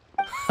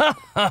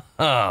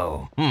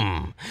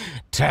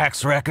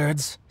 Tax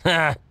records?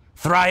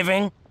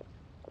 Thriving?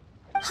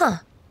 Huh.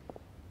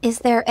 Is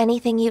there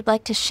anything you'd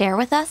like to share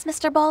with us,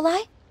 Mr.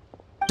 Bolai?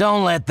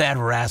 Don't let that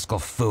rascal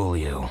fool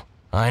you.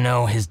 I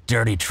know his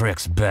dirty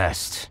tricks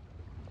best.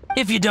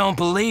 If you don't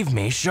believe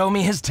me, show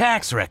me his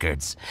tax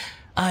records.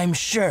 I'm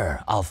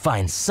sure I'll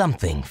find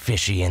something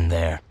fishy in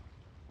there.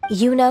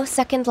 You know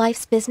Second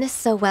Life's business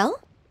so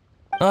well?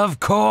 Of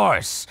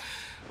course.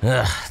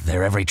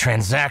 Their every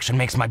transaction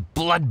makes my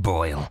blood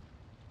boil.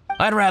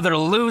 I'd rather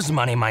lose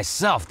money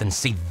myself than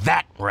see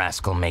that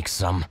rascal make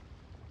some.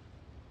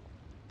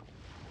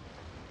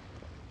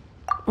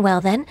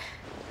 Well then,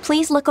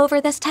 please look over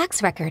this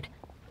tax record.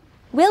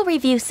 We'll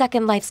review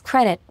Second Life's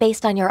credit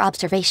based on your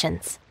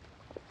observations.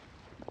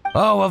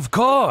 Oh, of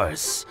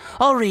course.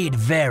 I'll read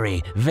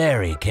very,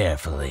 very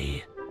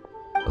carefully.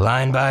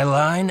 Line by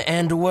line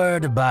and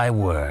word by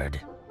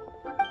word.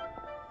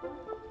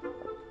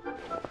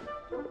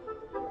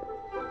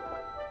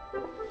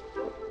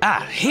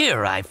 Ah,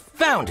 here, I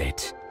found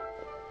it.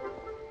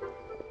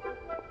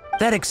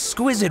 That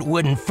exquisite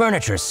wooden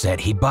furniture set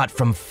he bought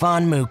from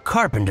Fanmu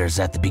Carpenters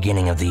at the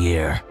beginning of the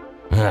year.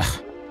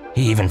 Ugh,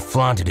 he even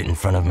flaunted it in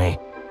front of me.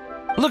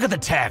 Look at the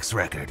tax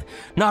record.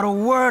 Not a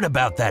word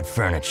about that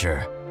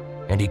furniture.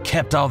 and he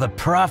kept all the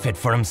profit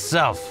for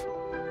himself.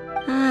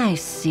 I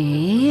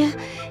see.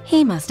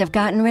 He must have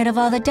gotten rid of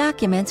all the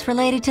documents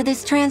related to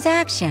this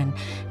transaction.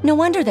 No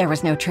wonder there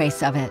was no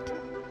trace of it.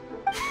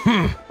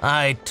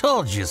 I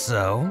told you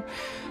so.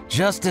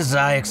 Just as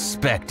I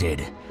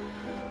expected.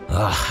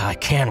 Ugh, I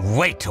can't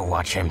wait to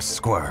watch him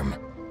squirm.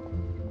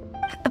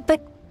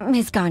 But,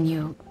 Ms.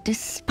 Ganyu,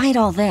 despite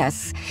all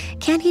this,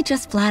 can't he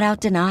just flat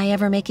out deny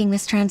ever making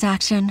this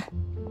transaction?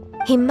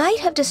 He might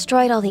have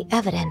destroyed all the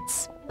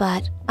evidence,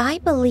 but I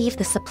believe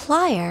the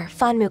supplier,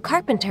 Fanmu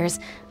Carpenters,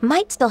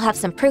 might still have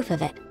some proof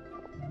of it.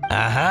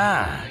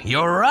 Aha,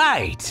 you're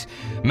right.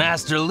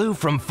 Master Lu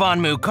from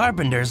Fanmu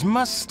Carpenters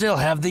must still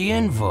have the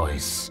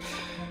invoice.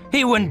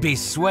 He wouldn't be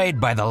swayed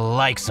by the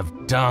likes of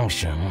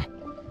Dongsheng.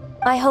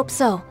 I hope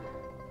so.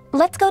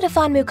 Let's go to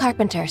Fanmu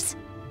Carpenters.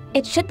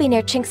 It should be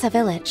near Qingce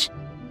Village.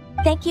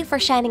 Thank you for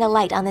shining a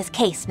light on this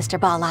case, Mr.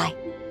 Balai.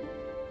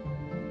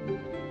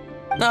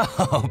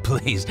 Oh,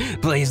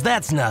 please,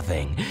 that's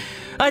nothing.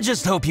 I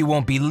just hope you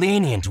won't be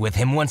lenient with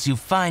him once you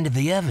find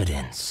the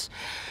evidence.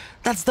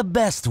 That's the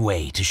best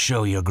way to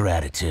show your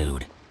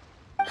gratitude.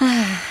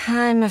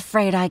 I'm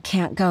afraid I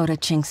can't go to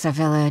Qingce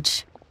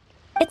Village.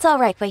 It's all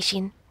right,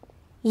 Weixin.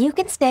 You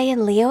can stay in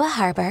Liyue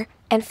Harbor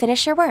and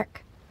finish your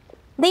work.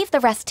 Leave the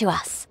rest to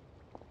us.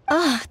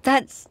 Oh,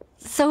 that's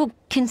so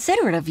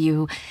considerate of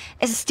you.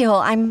 Still,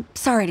 I'm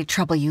sorry to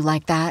trouble you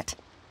like that.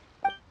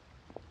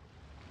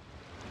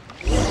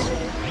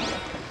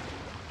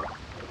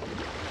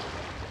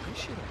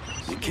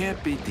 You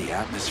can't beat the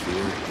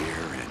atmosphere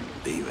here in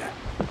Liyue.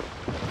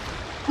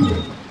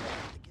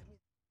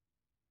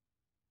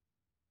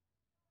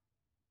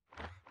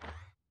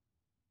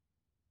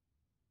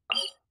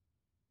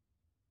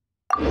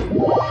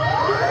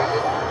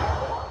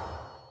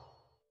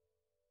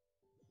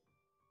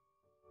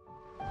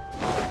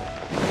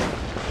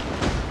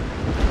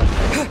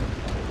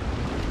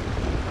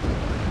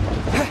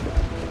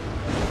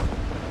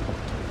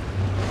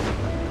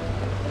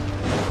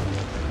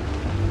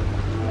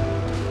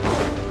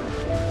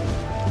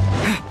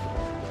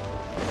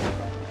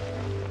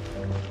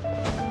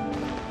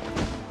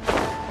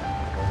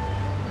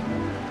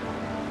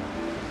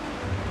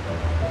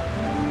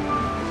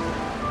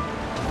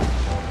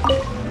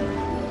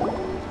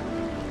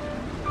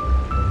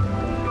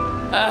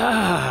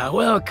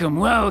 Welcome,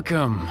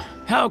 welcome.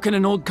 How can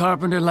an old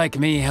carpenter like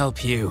me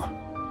help you?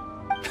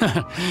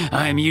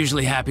 I'm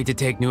usually happy to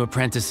take new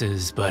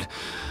apprentices, but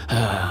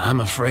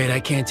I'm afraid I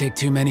can't take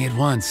too many at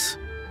once.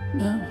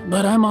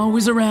 But I'm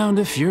always around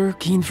if you're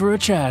keen for a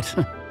chat.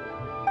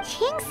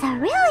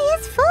 Qingce really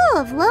is full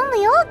of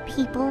lonely old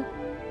people.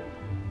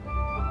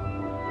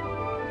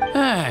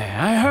 Hey,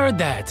 I heard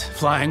that,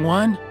 Flying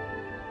One.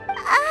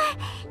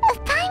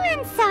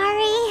 Paimon,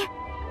 sorry.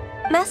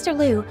 Master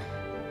Lu,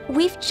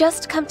 we've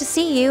just come to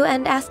see you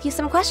and ask you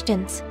some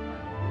questions.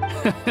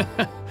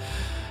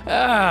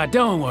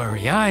 Don't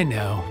worry, I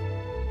know.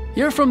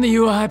 You're from the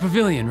Yuehai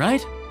Pavilion,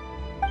 right?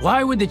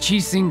 Why would the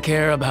Qixing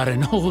care about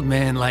an old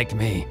man like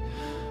me?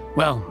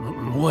 Well,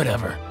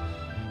 whatever.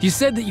 You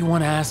said that you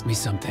want to ask me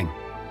something.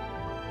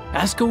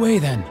 Ask away,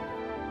 then.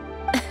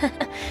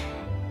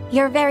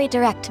 You're very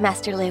direct,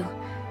 Master Lu.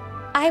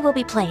 I will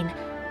be plain.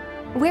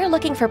 We're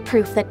looking for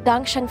proof that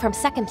Dongsheng from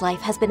Second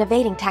Life has been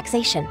evading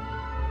taxation.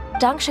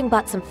 Dongsheng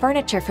bought some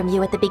furniture from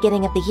you at the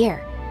beginning of the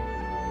year.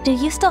 Do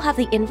you still have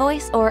the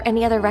invoice or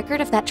any other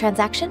record of that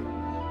transaction?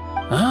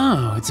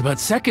 Oh, it's about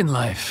Second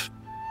Life.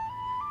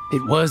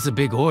 It was a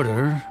big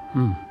order.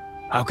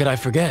 How could I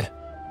forget?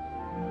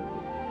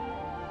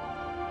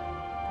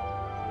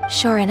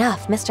 Sure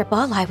enough, Mr.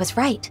 Balai was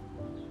right.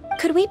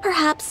 Could we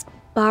perhaps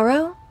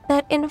borrow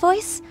that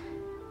invoice?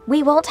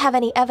 We won't have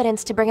any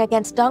evidence to bring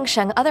against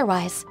Dongsheng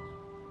otherwise.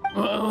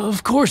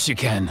 Of course you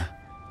can.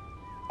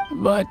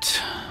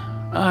 But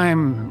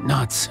I'm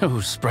not so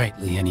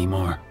sprightly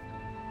anymore.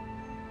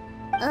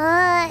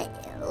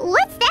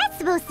 What's that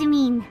supposed to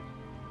mean?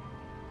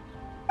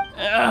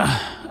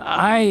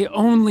 I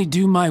only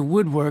do my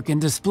woodwork and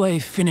display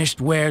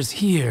finished wares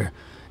here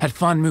at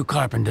Fanmu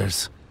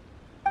Carpenters.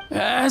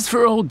 As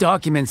for old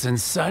documents and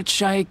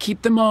such, I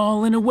keep them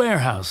all in a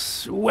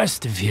warehouse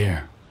west of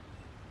here.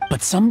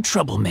 But some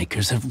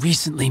troublemakers have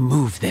recently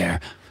moved there,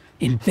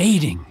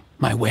 invading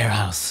my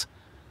warehouse.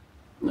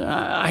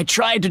 I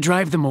tried to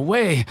drive them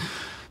away,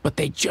 but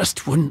they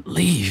just wouldn't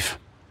leave.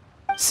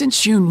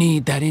 Since you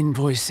need that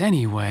invoice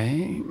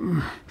anyway,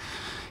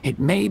 it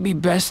may be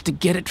best to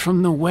get it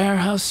from the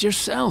warehouse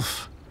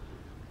yourself.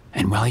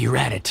 And while you're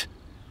at it,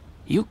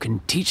 you can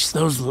teach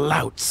those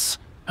louts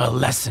a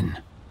lesson.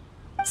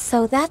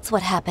 So that's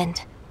what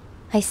happened.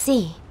 I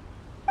see.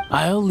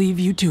 I'll leave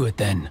you to it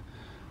then.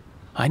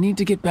 I need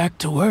to get back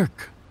to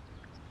work.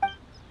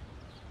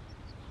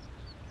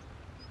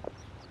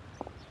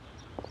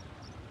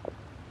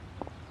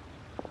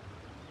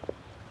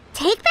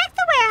 Take back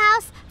the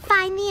warehouse,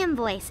 find the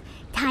invoice.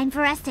 Time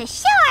for us to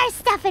show our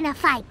stuff in a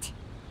fight.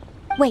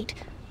 Wait,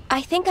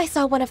 I think I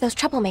saw one of those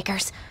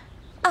troublemakers.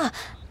 Ah,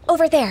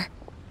 over there.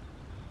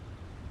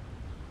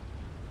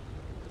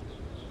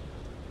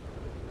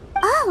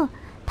 Oh,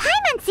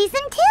 Paimon in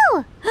Season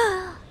 2!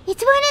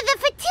 It's one of the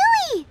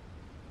Fatui!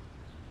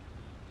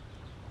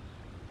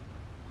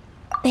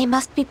 They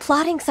must be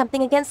plotting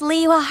something against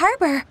Liyue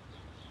Harbor.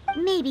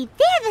 Maybe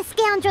they're the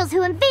scoundrels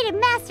who invaded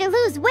Master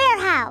Lu's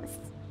warehouse!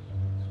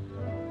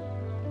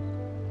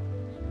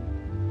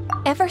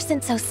 Ever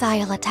since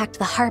Osial attacked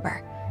the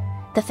harbor,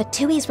 the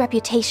Fatui's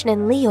reputation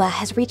in Liyue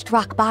has reached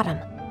rock bottom.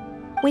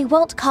 We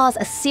won't cause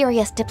a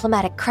serious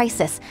diplomatic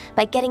crisis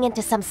by getting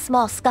into some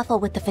small scuffle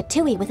with the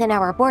Fatui within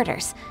our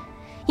borders.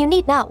 You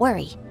need not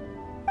worry.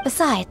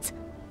 Besides,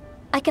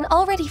 I can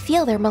already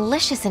feel their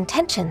malicious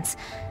intentions.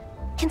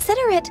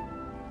 Consider it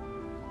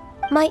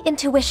my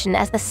intuition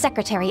as the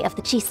secretary of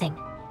the Qixing.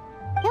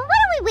 Then what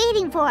are we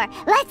waiting for?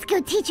 Let's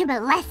go teach him a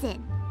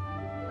lesson!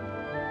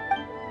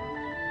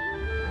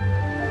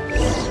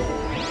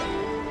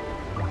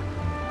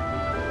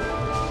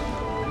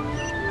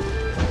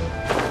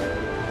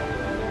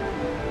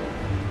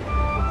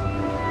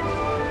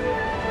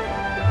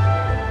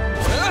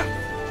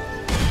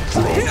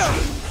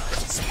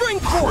 Spring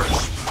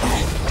force!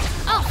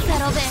 I'll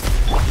settle this.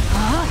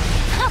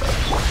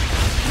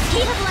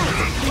 Speed of light.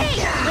 Hey!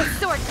 With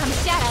sword comes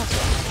shadow.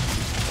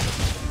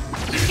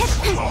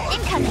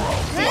 Incoming.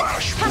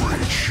 Flash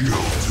blade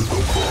shield to the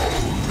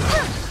bone.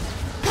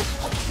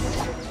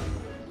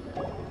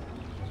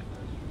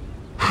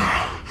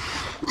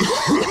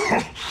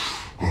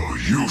 Oh,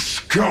 you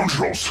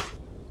scoundrels!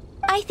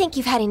 I think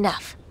you've had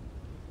enough.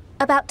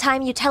 About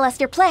time you tell us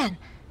your plan.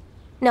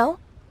 No?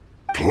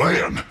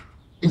 Plan?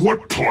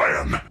 What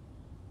plan?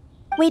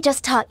 We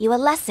just taught you a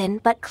lesson,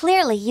 but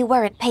clearly you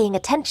weren't paying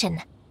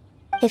attention.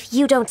 If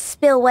you don't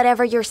spill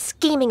whatever you're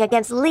scheming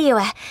against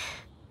Liyue,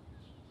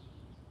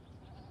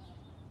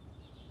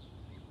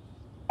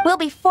 we'll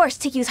be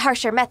forced to use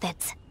harsher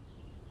methods.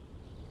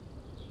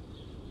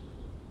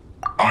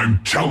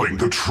 I'm telling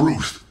the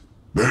truth.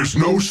 There's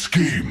no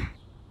scheme.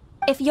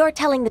 If you're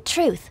telling the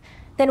truth,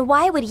 then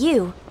why would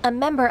you, a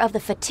member of the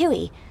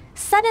Fatui,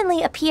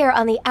 suddenly appear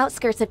on the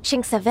outskirts of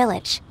Qingce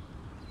village?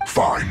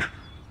 Fine.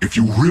 If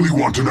you really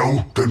want to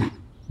know, then,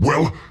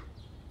 well,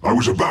 I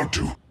was about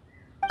to.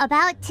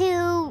 About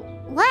to...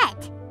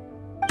 what?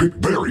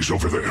 Pick berries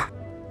over there.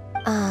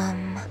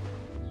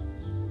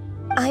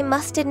 I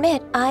must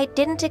admit, I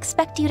didn't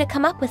expect you to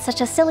come up with such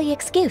a silly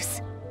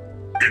excuse.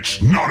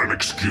 It's not an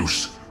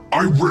excuse.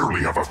 I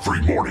rarely have a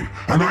free morning,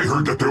 and I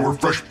heard that there were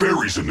fresh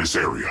berries in this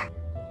area.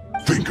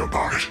 Think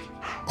about it.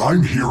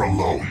 I'm here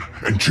alone,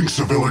 and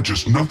Qingce Village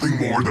is nothing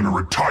more than a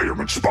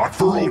retirement spot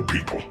for old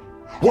people.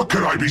 What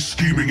could I be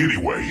scheming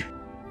anyway?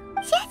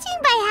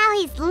 Judging by how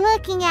he's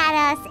looking at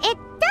us, it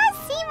does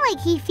seem like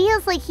he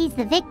feels like he's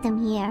the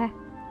victim here.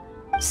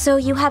 So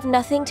you have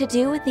nothing to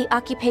do with the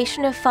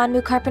occupation of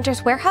Fanmu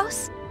Carpenter's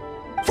warehouse?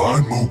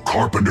 Fanmu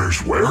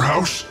Carpenter's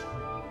warehouse?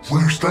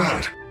 Where's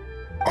that?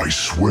 I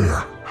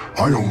swear,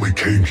 I only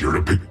came here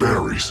to pick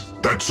berries,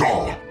 that's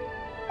all.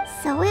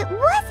 So it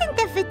wasn't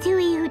the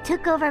Fatui who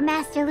took over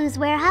Master Lu's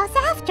warehouse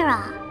after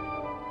all.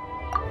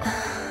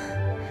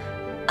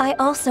 I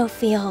also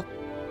feel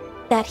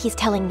that he's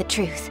telling the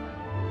truth.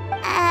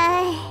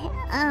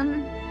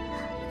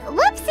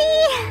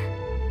 Whoopsie!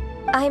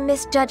 I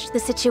misjudged the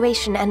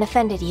situation and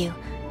offended you.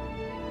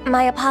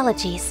 My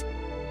apologies.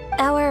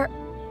 Our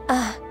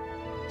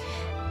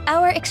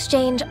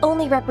exchange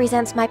only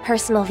represents my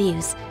personal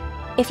views.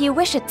 If you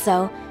wish it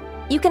so,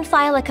 you can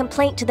file a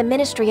complaint to the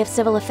Ministry of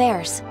Civil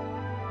Affairs.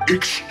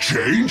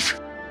 Exchange?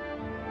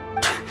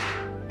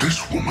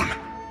 This woman,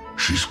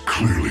 she's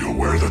clearly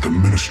aware that the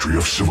Ministry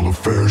of Civil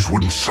Affairs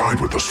wouldn't side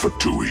with us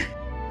Fatui.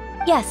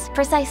 Yes,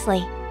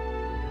 precisely.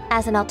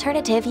 As an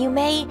alternative, you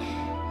may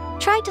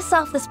try to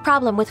solve this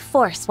problem with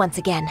force once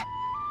again.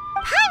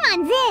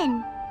 Paimon's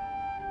in!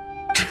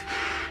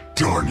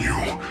 Darn you.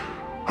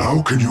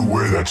 How can you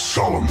wear that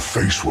solemn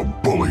face while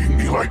bullying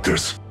me like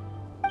this?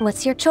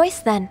 What's your choice,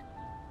 then?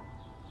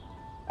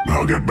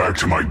 I'll get back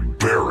to my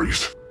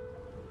berries.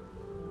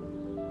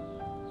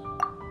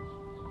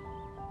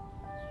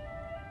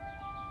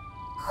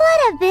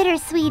 What a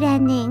bittersweet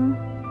ending.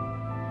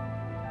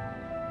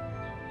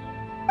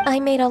 I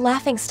made a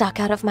laughingstock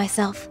out of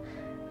myself.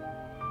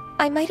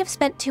 I might have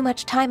spent too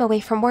much time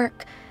away from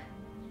work.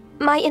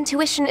 My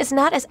intuition is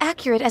not as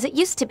accurate as it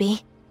used to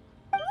be.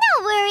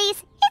 No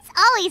worries. It's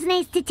always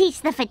nice to teach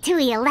the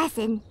Fatui a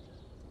lesson.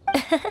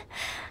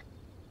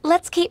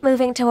 Let's keep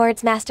moving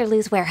towards Master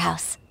Lu's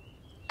warehouse.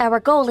 Our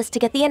goal is to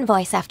get the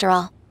invoice, after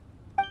all.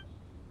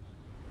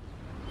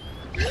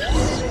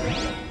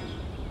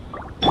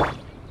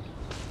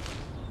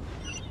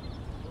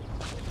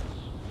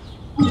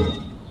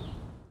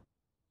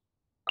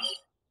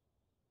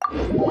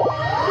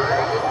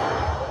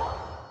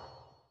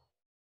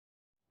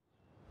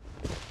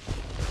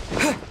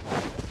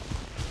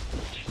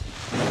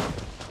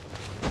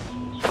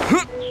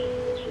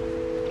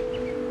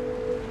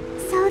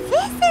 So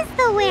this is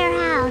the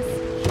warehouse.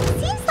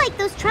 Seems like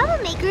those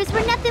troublemakers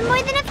were nothing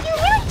more than a few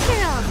hill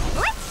churls.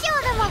 Let's show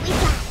them what we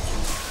got.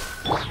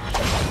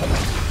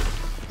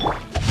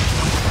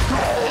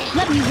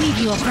 Let me read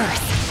you a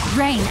verse.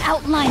 Rain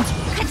outlines.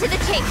 Cut to the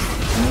chase.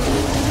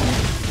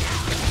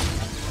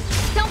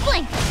 Don't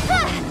blink!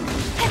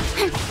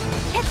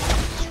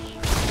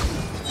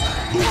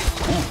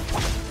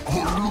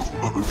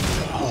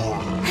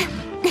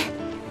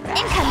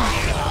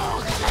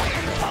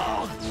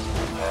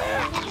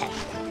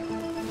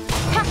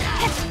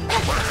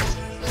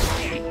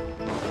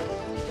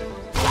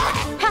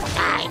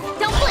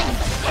 Don't blink!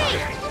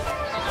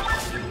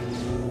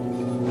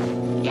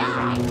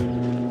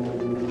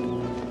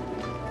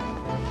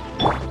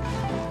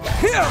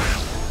 Hey!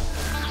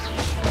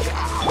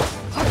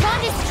 Our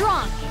bond is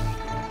strong!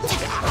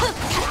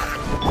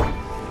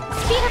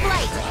 Speed of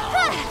light!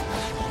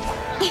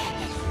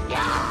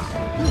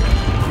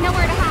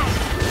 Nowhere to hide!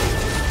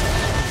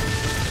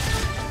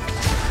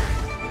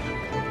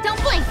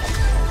 Don't blink!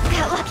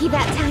 Got lucky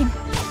that time.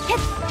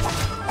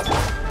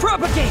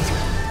 Propagate!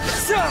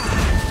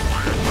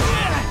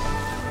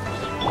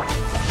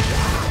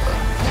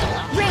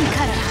 Rain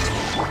cutter!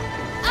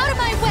 Out of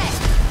my way!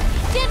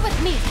 Stand with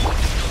me!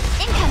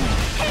 Incoming!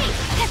 Hey!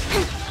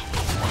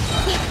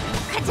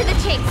 Cut to the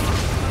chase!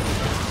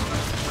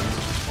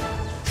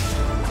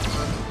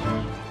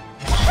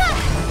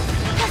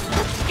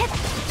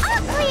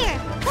 All clear!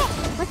 Quick,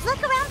 let's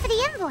look around for the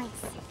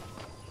invoice.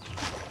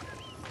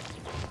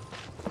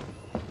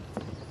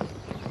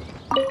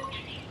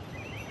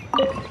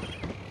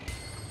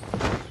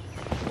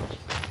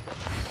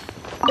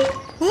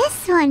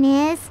 This one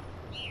is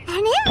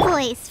an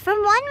invoice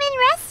from One Min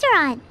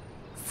Restaurant.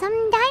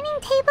 Some dining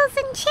tables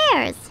and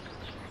chairs.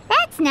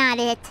 That's not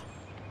it.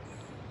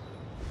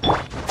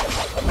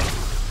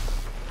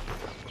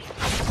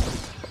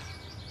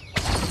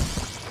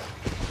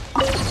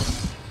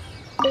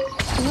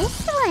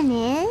 This one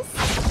is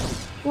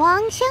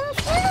Wangsheng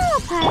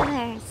Funeral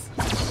Parlors.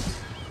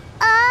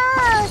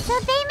 Oh, so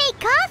they make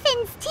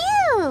coffins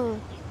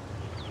too.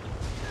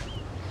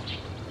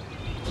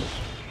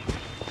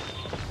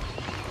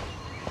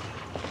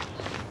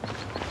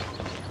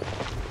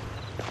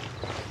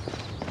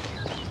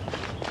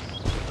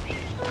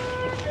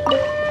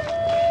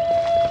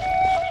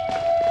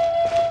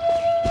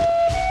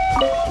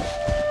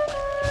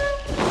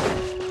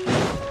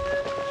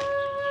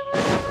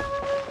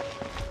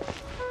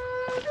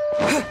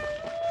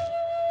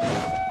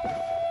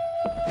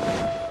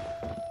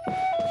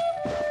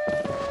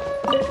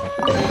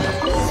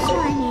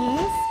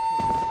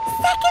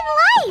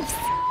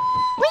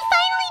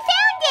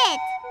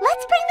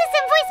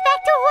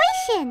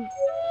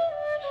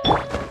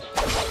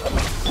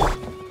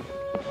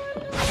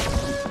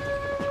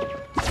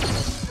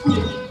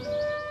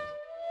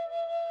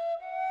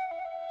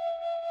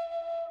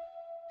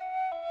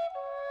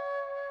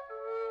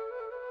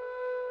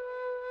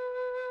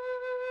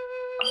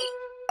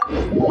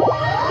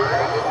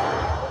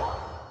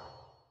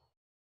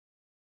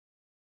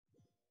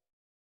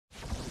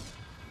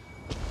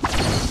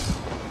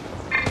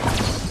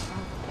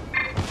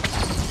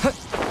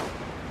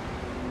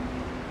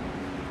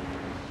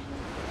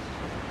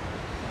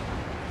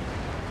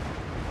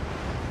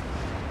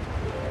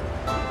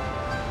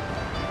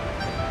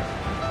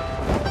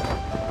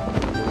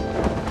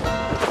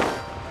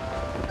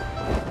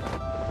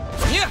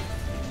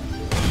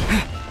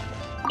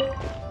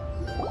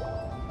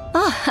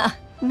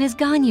 Ms.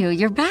 Ganyu,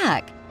 you're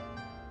back.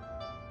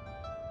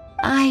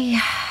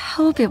 I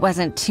hope it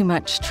wasn't too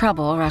much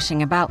trouble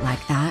rushing about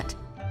like that.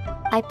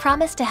 I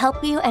promise to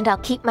help you and I'll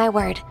keep my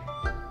word.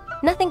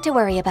 Nothing to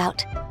worry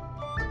about.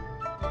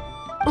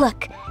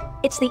 Look,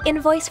 it's the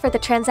invoice for the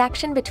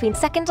transaction between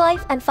Second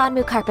Life and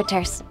Fanmu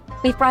Carpenters.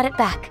 We've brought it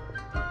back.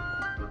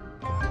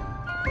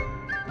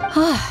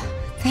 Oh,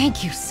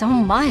 thank you so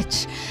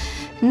much.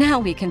 Now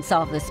we can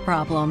solve this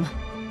problem.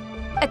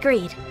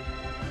 Agreed.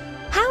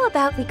 How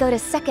about we go to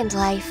Second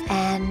Life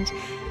and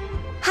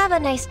have a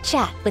nice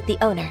chat with the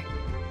owner?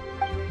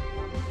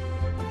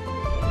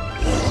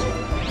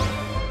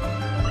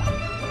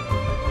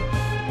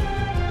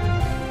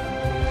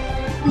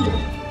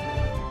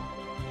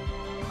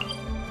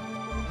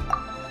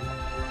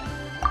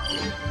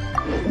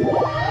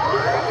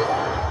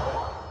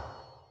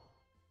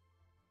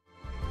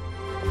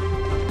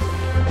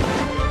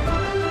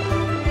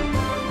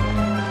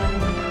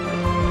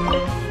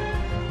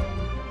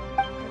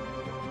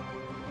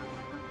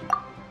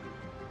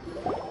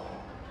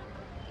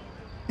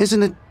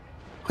 Isn't it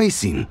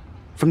Huixin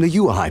from the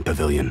Yuehai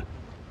Pavilion?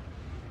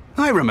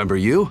 I remember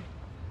you.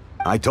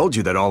 I told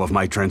you that all of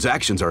my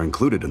transactions are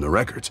included in the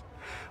records.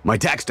 My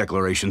tax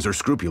declarations are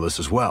scrupulous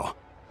as well.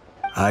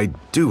 I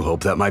do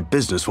hope that my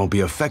business won't be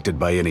affected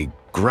by any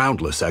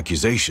groundless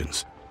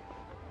accusations.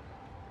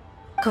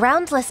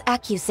 Groundless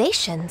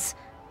accusations?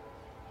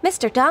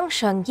 Mr.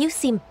 Dongsheng, you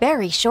seem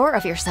very sure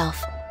of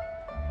yourself.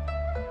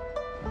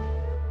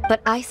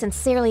 But I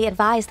sincerely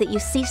advise that you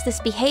cease this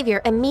behavior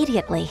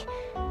immediately.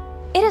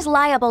 It is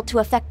liable to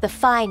affect the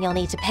fine you'll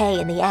need to pay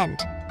in the end.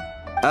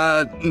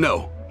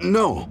 No.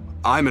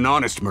 I'm an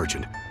honest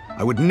merchant.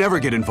 I would never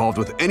get involved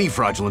with any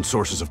fraudulent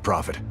sources of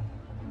profit.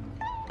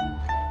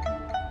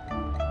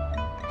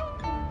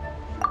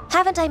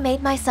 Haven't I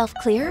made myself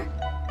clear?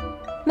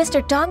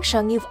 Mr.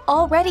 Dongsheng, you've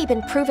already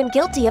been proven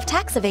guilty of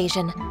tax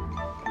evasion.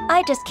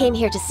 I just came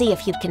here to see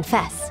if you'd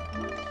confess.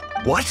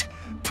 What?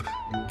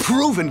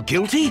 Proven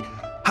guilty?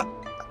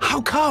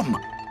 How come?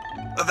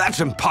 That's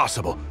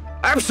impossible.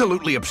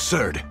 Absolutely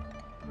absurd.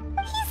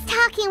 He's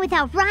talking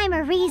without rhyme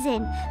or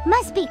reason.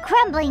 Must be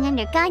crumbling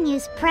under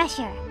Ganyu's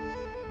pressure.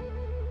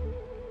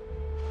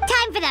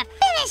 Time for the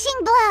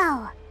finishing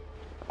blow!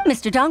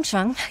 Mr.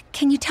 Dongsheng,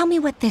 can you tell me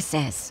what this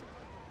is?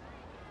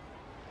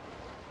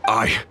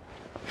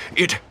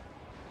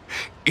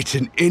 It's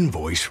an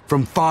invoice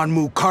from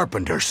Fanmu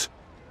Carpenters.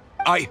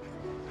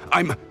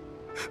 I'm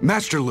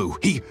Master Lu.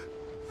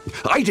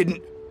 I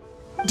didn't...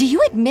 Do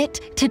you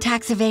admit to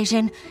tax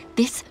evasion?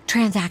 This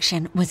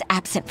transaction was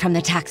absent from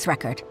the tax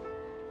record.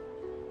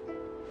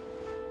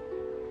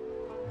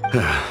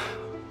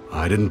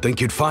 I didn't think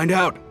you'd find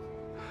out.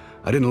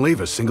 I didn't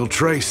leave a single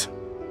trace.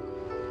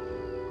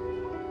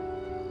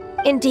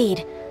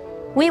 Indeed.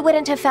 We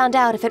wouldn't have found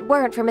out if it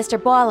weren't for Mr.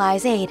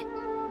 Boalai's aid.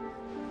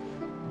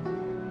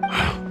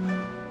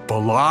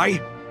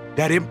 Balai?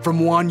 That imp from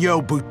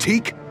Wanyo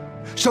Boutique?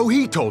 So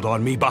he told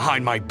on me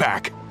behind my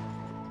back.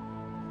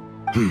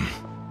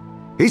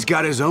 He's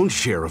got his own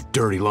share of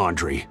dirty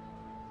laundry.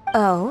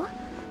 Oh?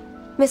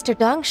 Mr.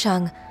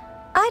 Dongsheng,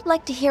 I'd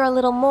like to hear a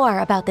little more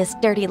about this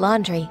dirty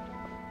laundry.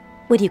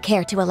 Would you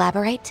care to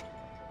elaborate?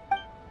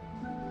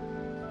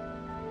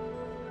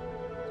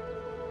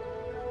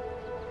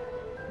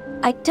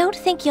 I don't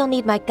think you'll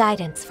need my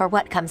guidance for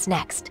what comes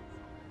next.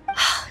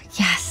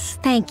 Yes,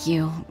 thank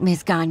you,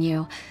 Ms.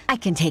 Ganyu. I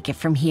can take it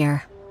from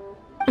here.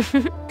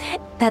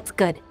 That's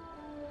good.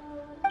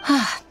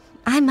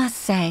 I must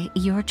say,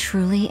 you're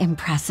truly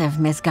impressive,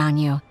 Ms.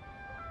 Ganyu.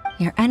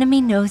 Your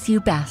enemy knows you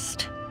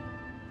best.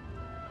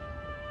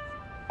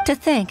 To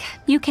think,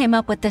 you came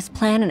up with this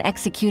plan and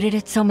executed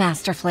it so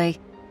masterfully.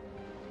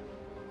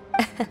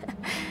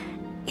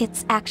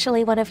 It's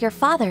actually one of your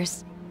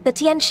father's, the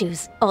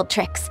Tianshu's, old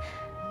tricks.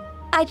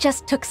 I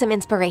just took some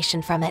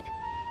inspiration from it.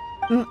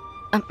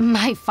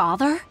 My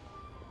father?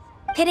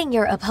 Pitting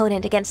your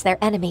opponent against their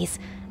enemies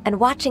and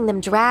watching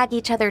them drag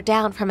each other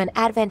down from an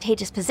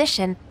advantageous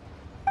position,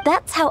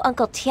 that's how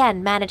Uncle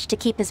Tian managed to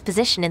keep his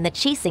position in the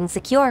Qixing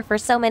secure for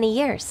so many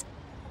years.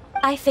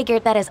 I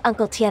figured that as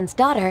Uncle Tian's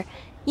daughter,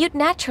 you'd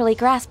naturally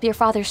grasp your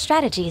father's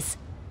strategies.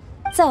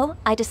 So,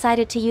 I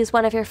decided to use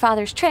one of your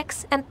father's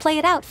tricks and play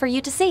it out for you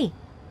to see.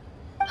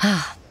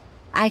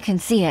 I can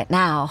see it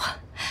now.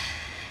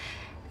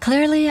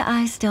 Clearly,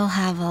 I still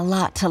have a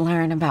lot to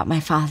learn about my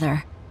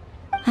father.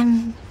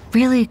 I'm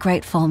really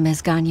grateful,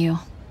 Ms. Ganyu.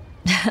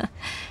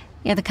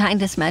 You're the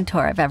kindest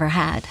mentor I've ever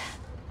had.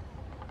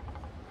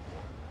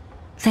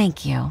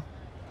 Thank you.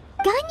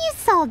 Ganyu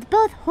solved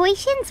both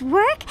Huixin's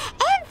work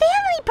and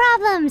family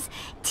problems.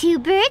 2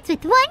 birds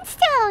with 1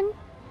 stone.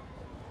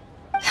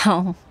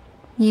 Oh,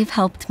 you've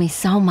helped me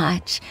so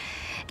much.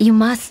 You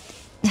must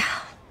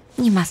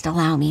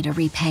allow me to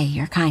repay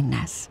your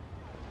kindness.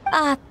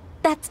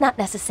 That's not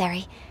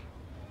necessary.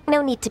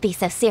 No need to be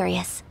so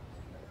serious.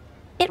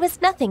 It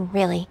was nothing,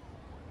 really.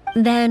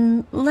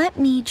 Then let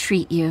me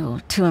treat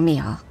you to a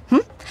meal.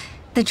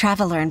 The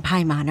Traveler and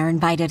Paimon are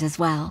invited as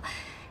well.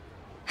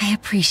 I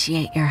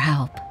appreciate your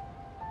help.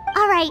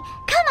 All right,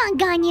 come on,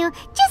 Ganyu.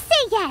 Just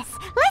say yes.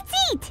 Let's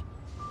eat.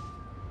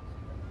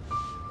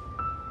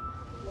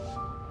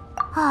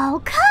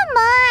 Oh, come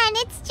on.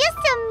 It's just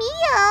a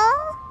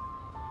meal.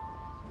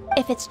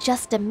 If it's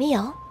just a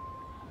meal,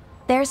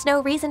 there's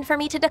no reason for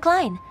me to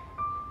decline.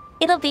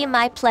 It'll be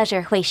my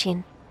pleasure,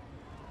 Huixin.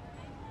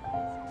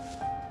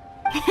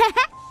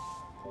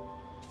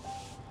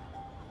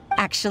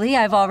 Actually,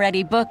 I've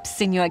already booked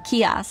Sinua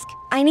Kiosk.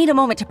 I need a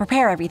moment to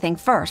prepare everything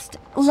first.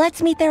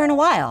 Let's meet there in a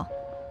while.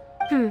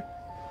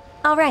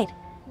 All right.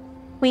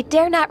 We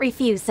dare not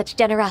refuse such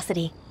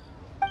generosity.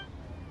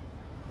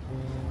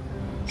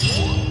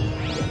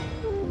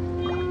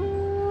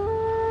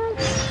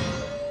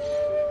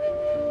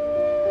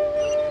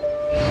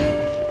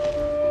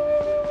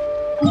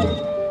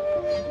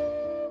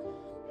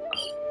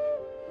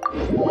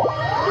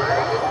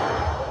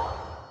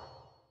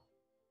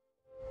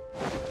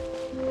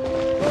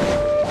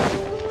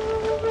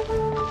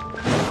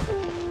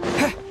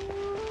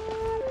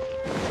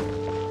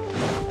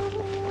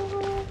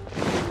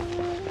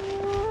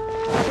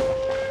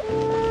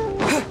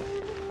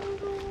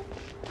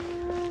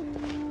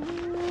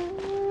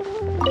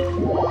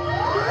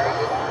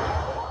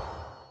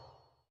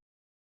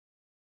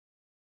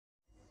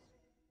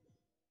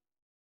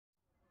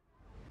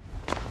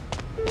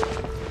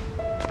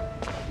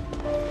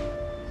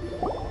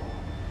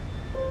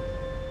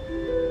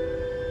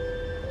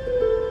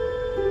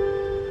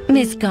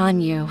 Miss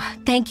Ganyu,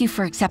 thank you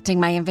for accepting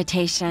my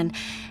invitation.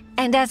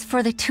 And as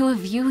for the 2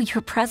 of you,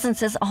 your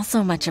presence is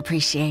also much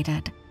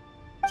appreciated.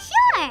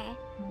 Sure.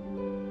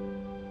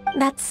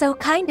 That's so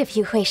kind of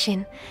you,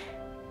 Huixin.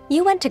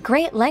 You went to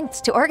great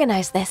lengths to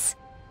organize this.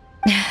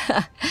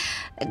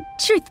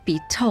 Truth be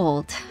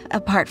told,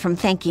 apart from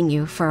thanking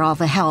you for all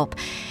the help,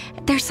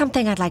 there's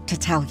something I'd like to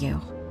tell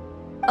you.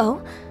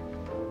 Oh?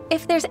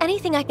 If there's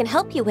anything I can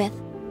help you with,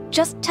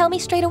 just tell me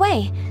straight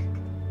away.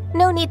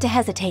 No need to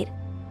hesitate.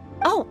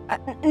 Oh,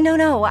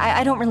 no,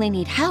 I don't really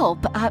need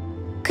help.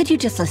 Could you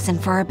just listen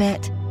for a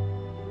bit?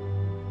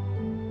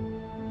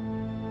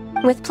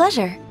 With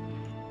pleasure.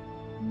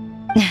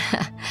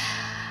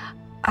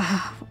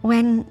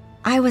 When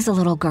I was a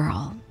little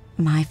girl,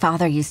 my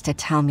father used to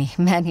tell me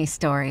many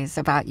stories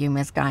about you,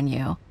 Miss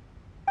Ganyu.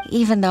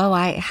 Even though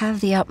I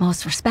have the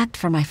utmost respect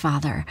for my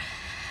father,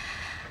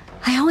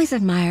 I always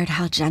admired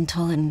how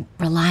gentle and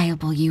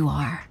reliable you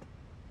are.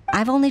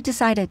 I've only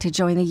decided to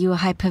join the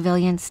Yuhai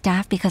Pavilion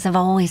staff because I've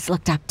always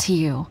looked up to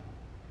you.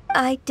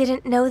 I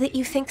didn't know that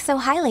you think so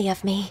highly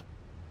of me.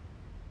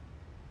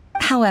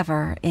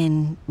 However,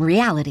 in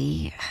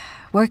reality,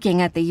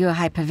 working at the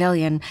Yuhai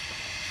Pavilion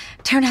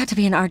turned out to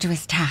be an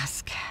arduous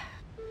task.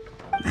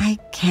 I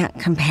can't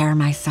compare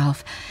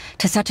myself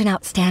to such an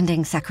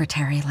outstanding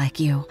secretary like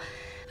you.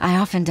 I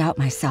often doubt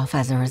myself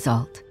as a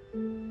result.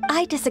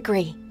 I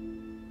disagree.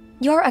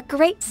 You're a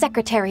great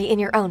secretary in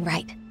your own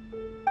right.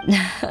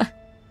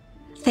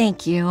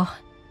 Thank you.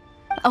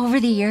 Over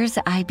the years,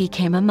 I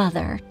became a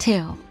mother,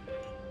 too.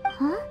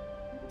 Huh?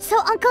 So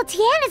Uncle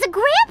Tian is a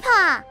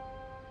grandpa!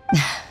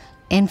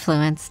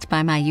 Influenced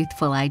by my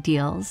youthful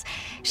ideals,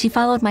 she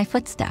followed my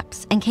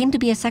footsteps and came to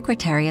be a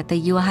secretary at the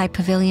Yuhai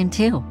Pavilion,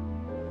 too.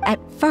 At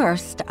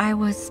first, I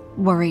was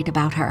worried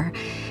about her.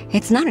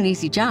 It's not an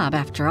easy job,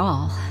 after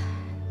all.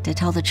 To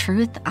tell the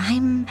truth,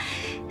 I'm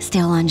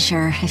still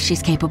unsure if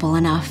she's capable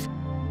enough.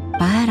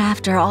 But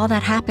after all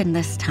that happened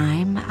this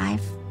time,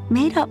 I've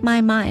made up my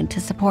mind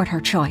to support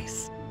her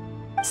choice.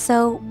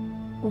 So,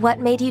 what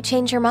made you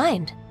change your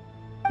mind?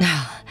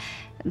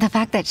 The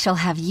fact that she'll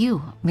have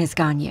you, Ms.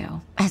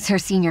 Ganyu, as her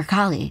senior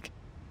colleague.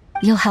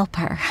 You'll help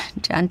her,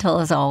 gentle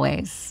as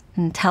always,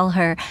 and tell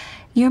her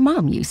your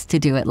mom used to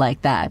do it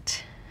like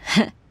that.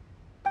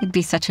 It'd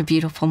be such a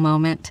beautiful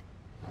moment.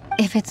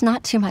 If it's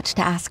not too much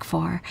to ask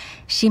for,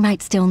 she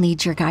might still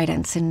need your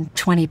guidance in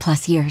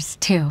 20+ years,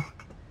 too.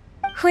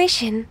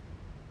 Huixin,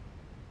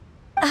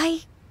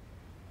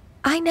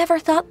 I never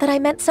thought that I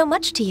meant so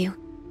much to you.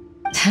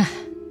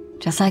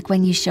 Just like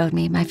when you showed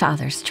me my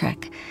father's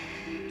trick.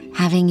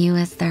 Having you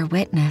as their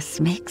witness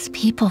makes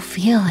people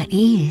feel at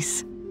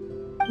ease.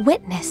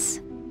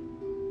 Witness?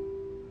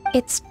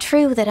 It's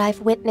true that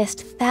I've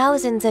witnessed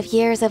thousands of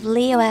years of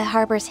Liyue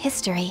Harbor's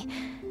history.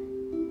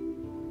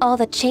 All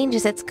the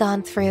changes it's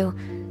gone through,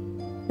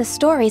 the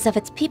stories of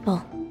its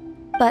people.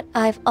 But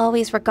I've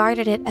always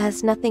regarded it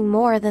as nothing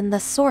more than the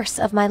source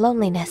of my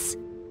loneliness.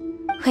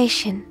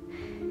 Huixin,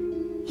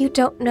 you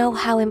don't know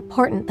how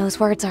important those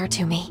words are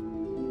to me.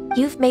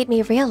 You've made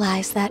me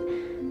realize that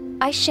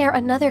I share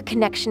another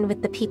connection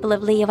with the people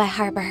of Liyue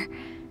Harbor.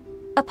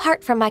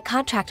 Apart from my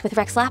contract with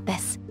Rex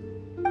Lapis,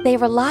 they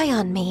rely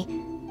on me,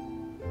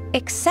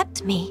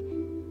 accept me,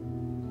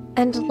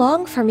 and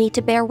long for me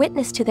to bear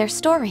witness to their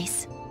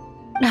stories.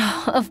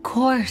 Oh, of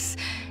course.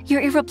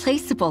 You're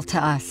irreplaceable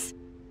to us.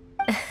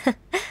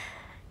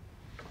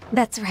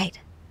 That's right.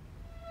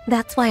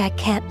 That's why I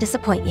can't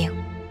disappoint you.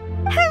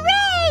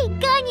 Hooray!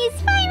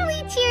 Ganyu's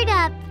finally cheered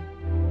up!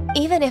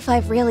 Even if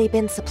I've really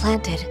been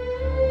supplanted,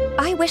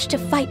 I wish to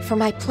fight for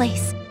my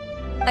place.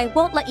 I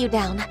won't let you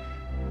down.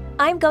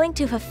 I'm going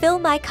to fulfill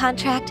my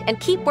contract and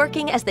keep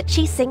working as the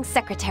Qixing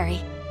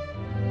secretary.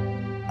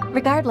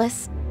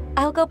 Regardless,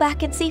 I'll go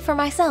back and see for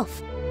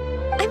myself.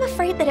 I'm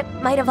afraid that it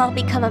might have all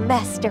become a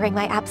mess during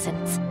my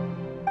absence.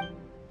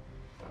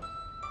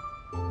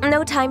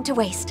 No time to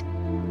waste.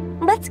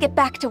 Let's get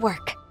back to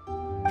work.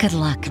 Good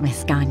luck,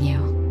 Miss Ganyu.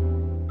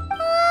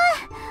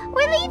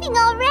 We're leaving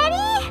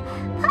already?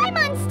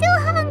 Paimon's still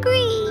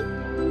hungry.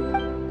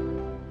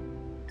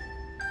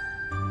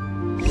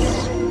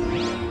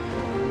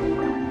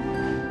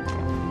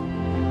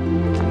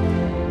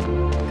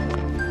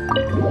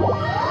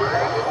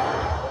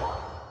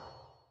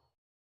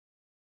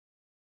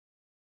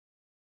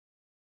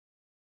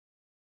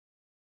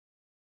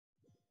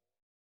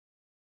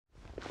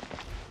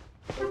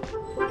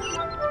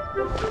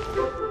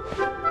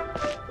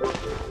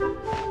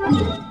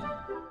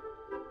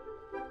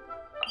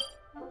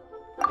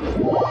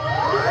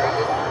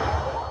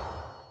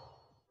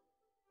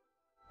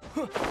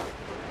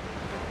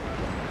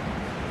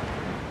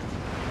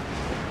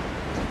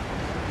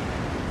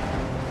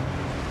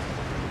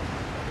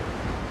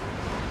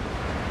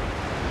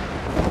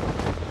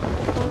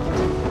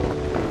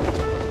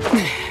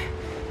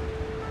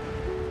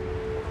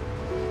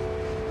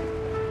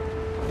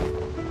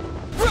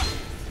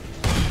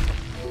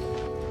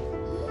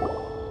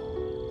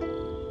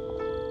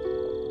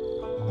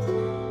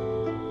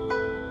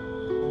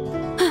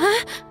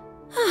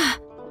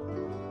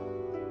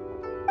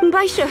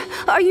 Baisha,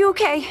 are you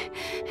okay?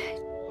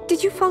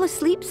 Did you fall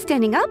asleep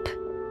standing up?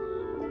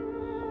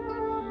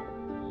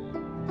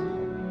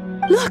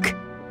 Look!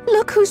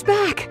 Look who's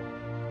back!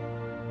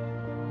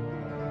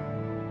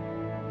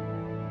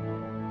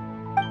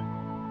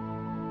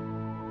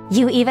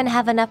 You even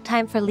have enough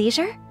time for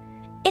leisure?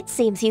 It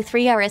seems you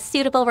three are a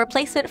suitable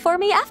replacement for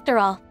me after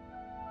all.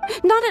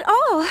 Not at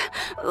all.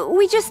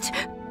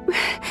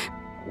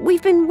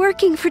 We've been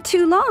working for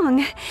too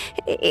long.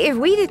 If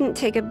we didn't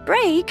take a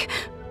break...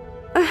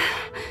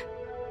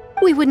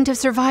 We wouldn't have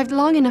survived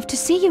long enough to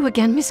see you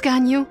again, Miss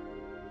Ganyu.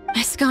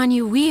 Miss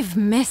Ganyu, we've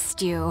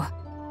missed you.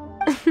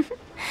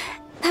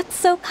 That's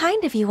so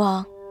kind of you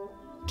all,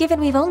 given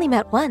we've only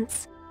met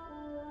once.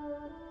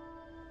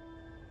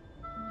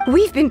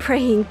 We've been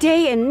praying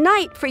day and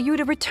night for you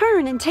to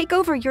return and take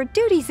over your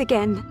duties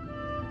again.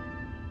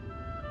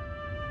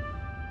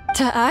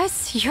 To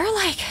us, you're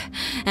like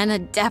an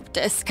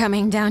adeptus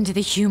coming down to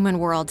the human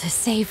world to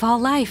save all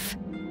life.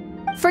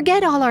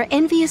 Forget all our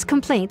envious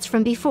complaints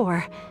from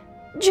before.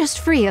 Just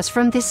free us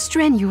from this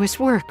strenuous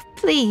work,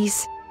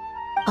 please.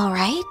 All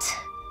right,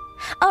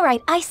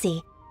 I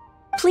see.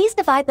 Please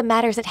divide the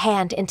matters at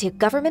hand into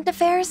government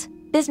affairs,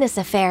 business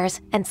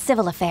affairs, and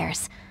civil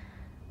affairs.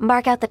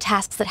 Mark out the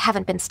tasks that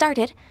haven't been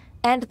started,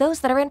 and those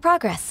that are in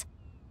progress.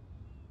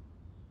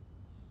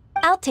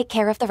 I'll take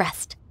care of the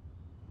rest.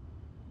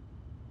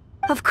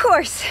 Of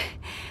course.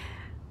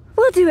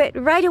 We'll do it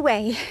right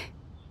away.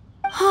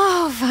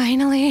 Oh,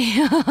 finally.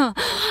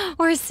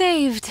 We're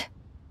saved.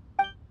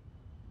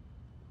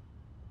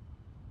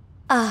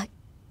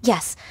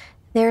 Yes.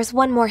 There's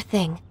one more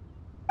thing.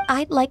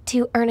 I'd like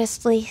to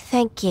earnestly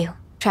thank you,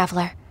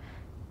 Traveler.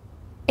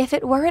 If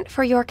it weren't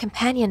for your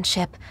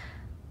companionship,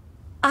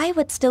 I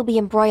would still be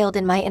embroiled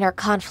in my inner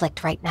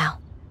conflict right now.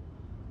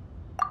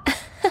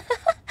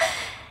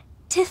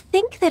 To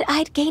think that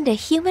I'd gained a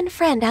human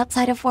friend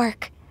outside of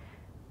work.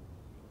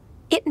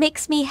 It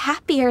makes me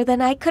happier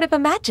than I could have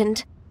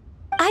imagined.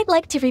 I'd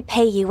like to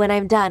repay you when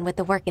I'm done with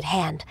the work at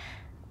hand.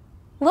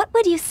 What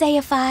would you say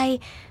if I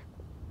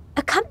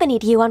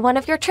accompanied you on one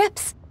of your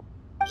trips?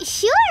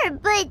 Sure,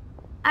 but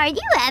are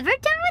you ever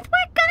done with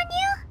work,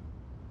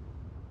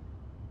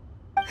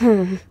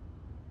 Ganyu?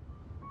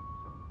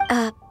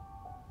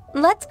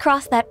 Let's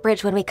cross that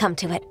bridge when we come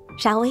to it,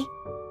 shall we?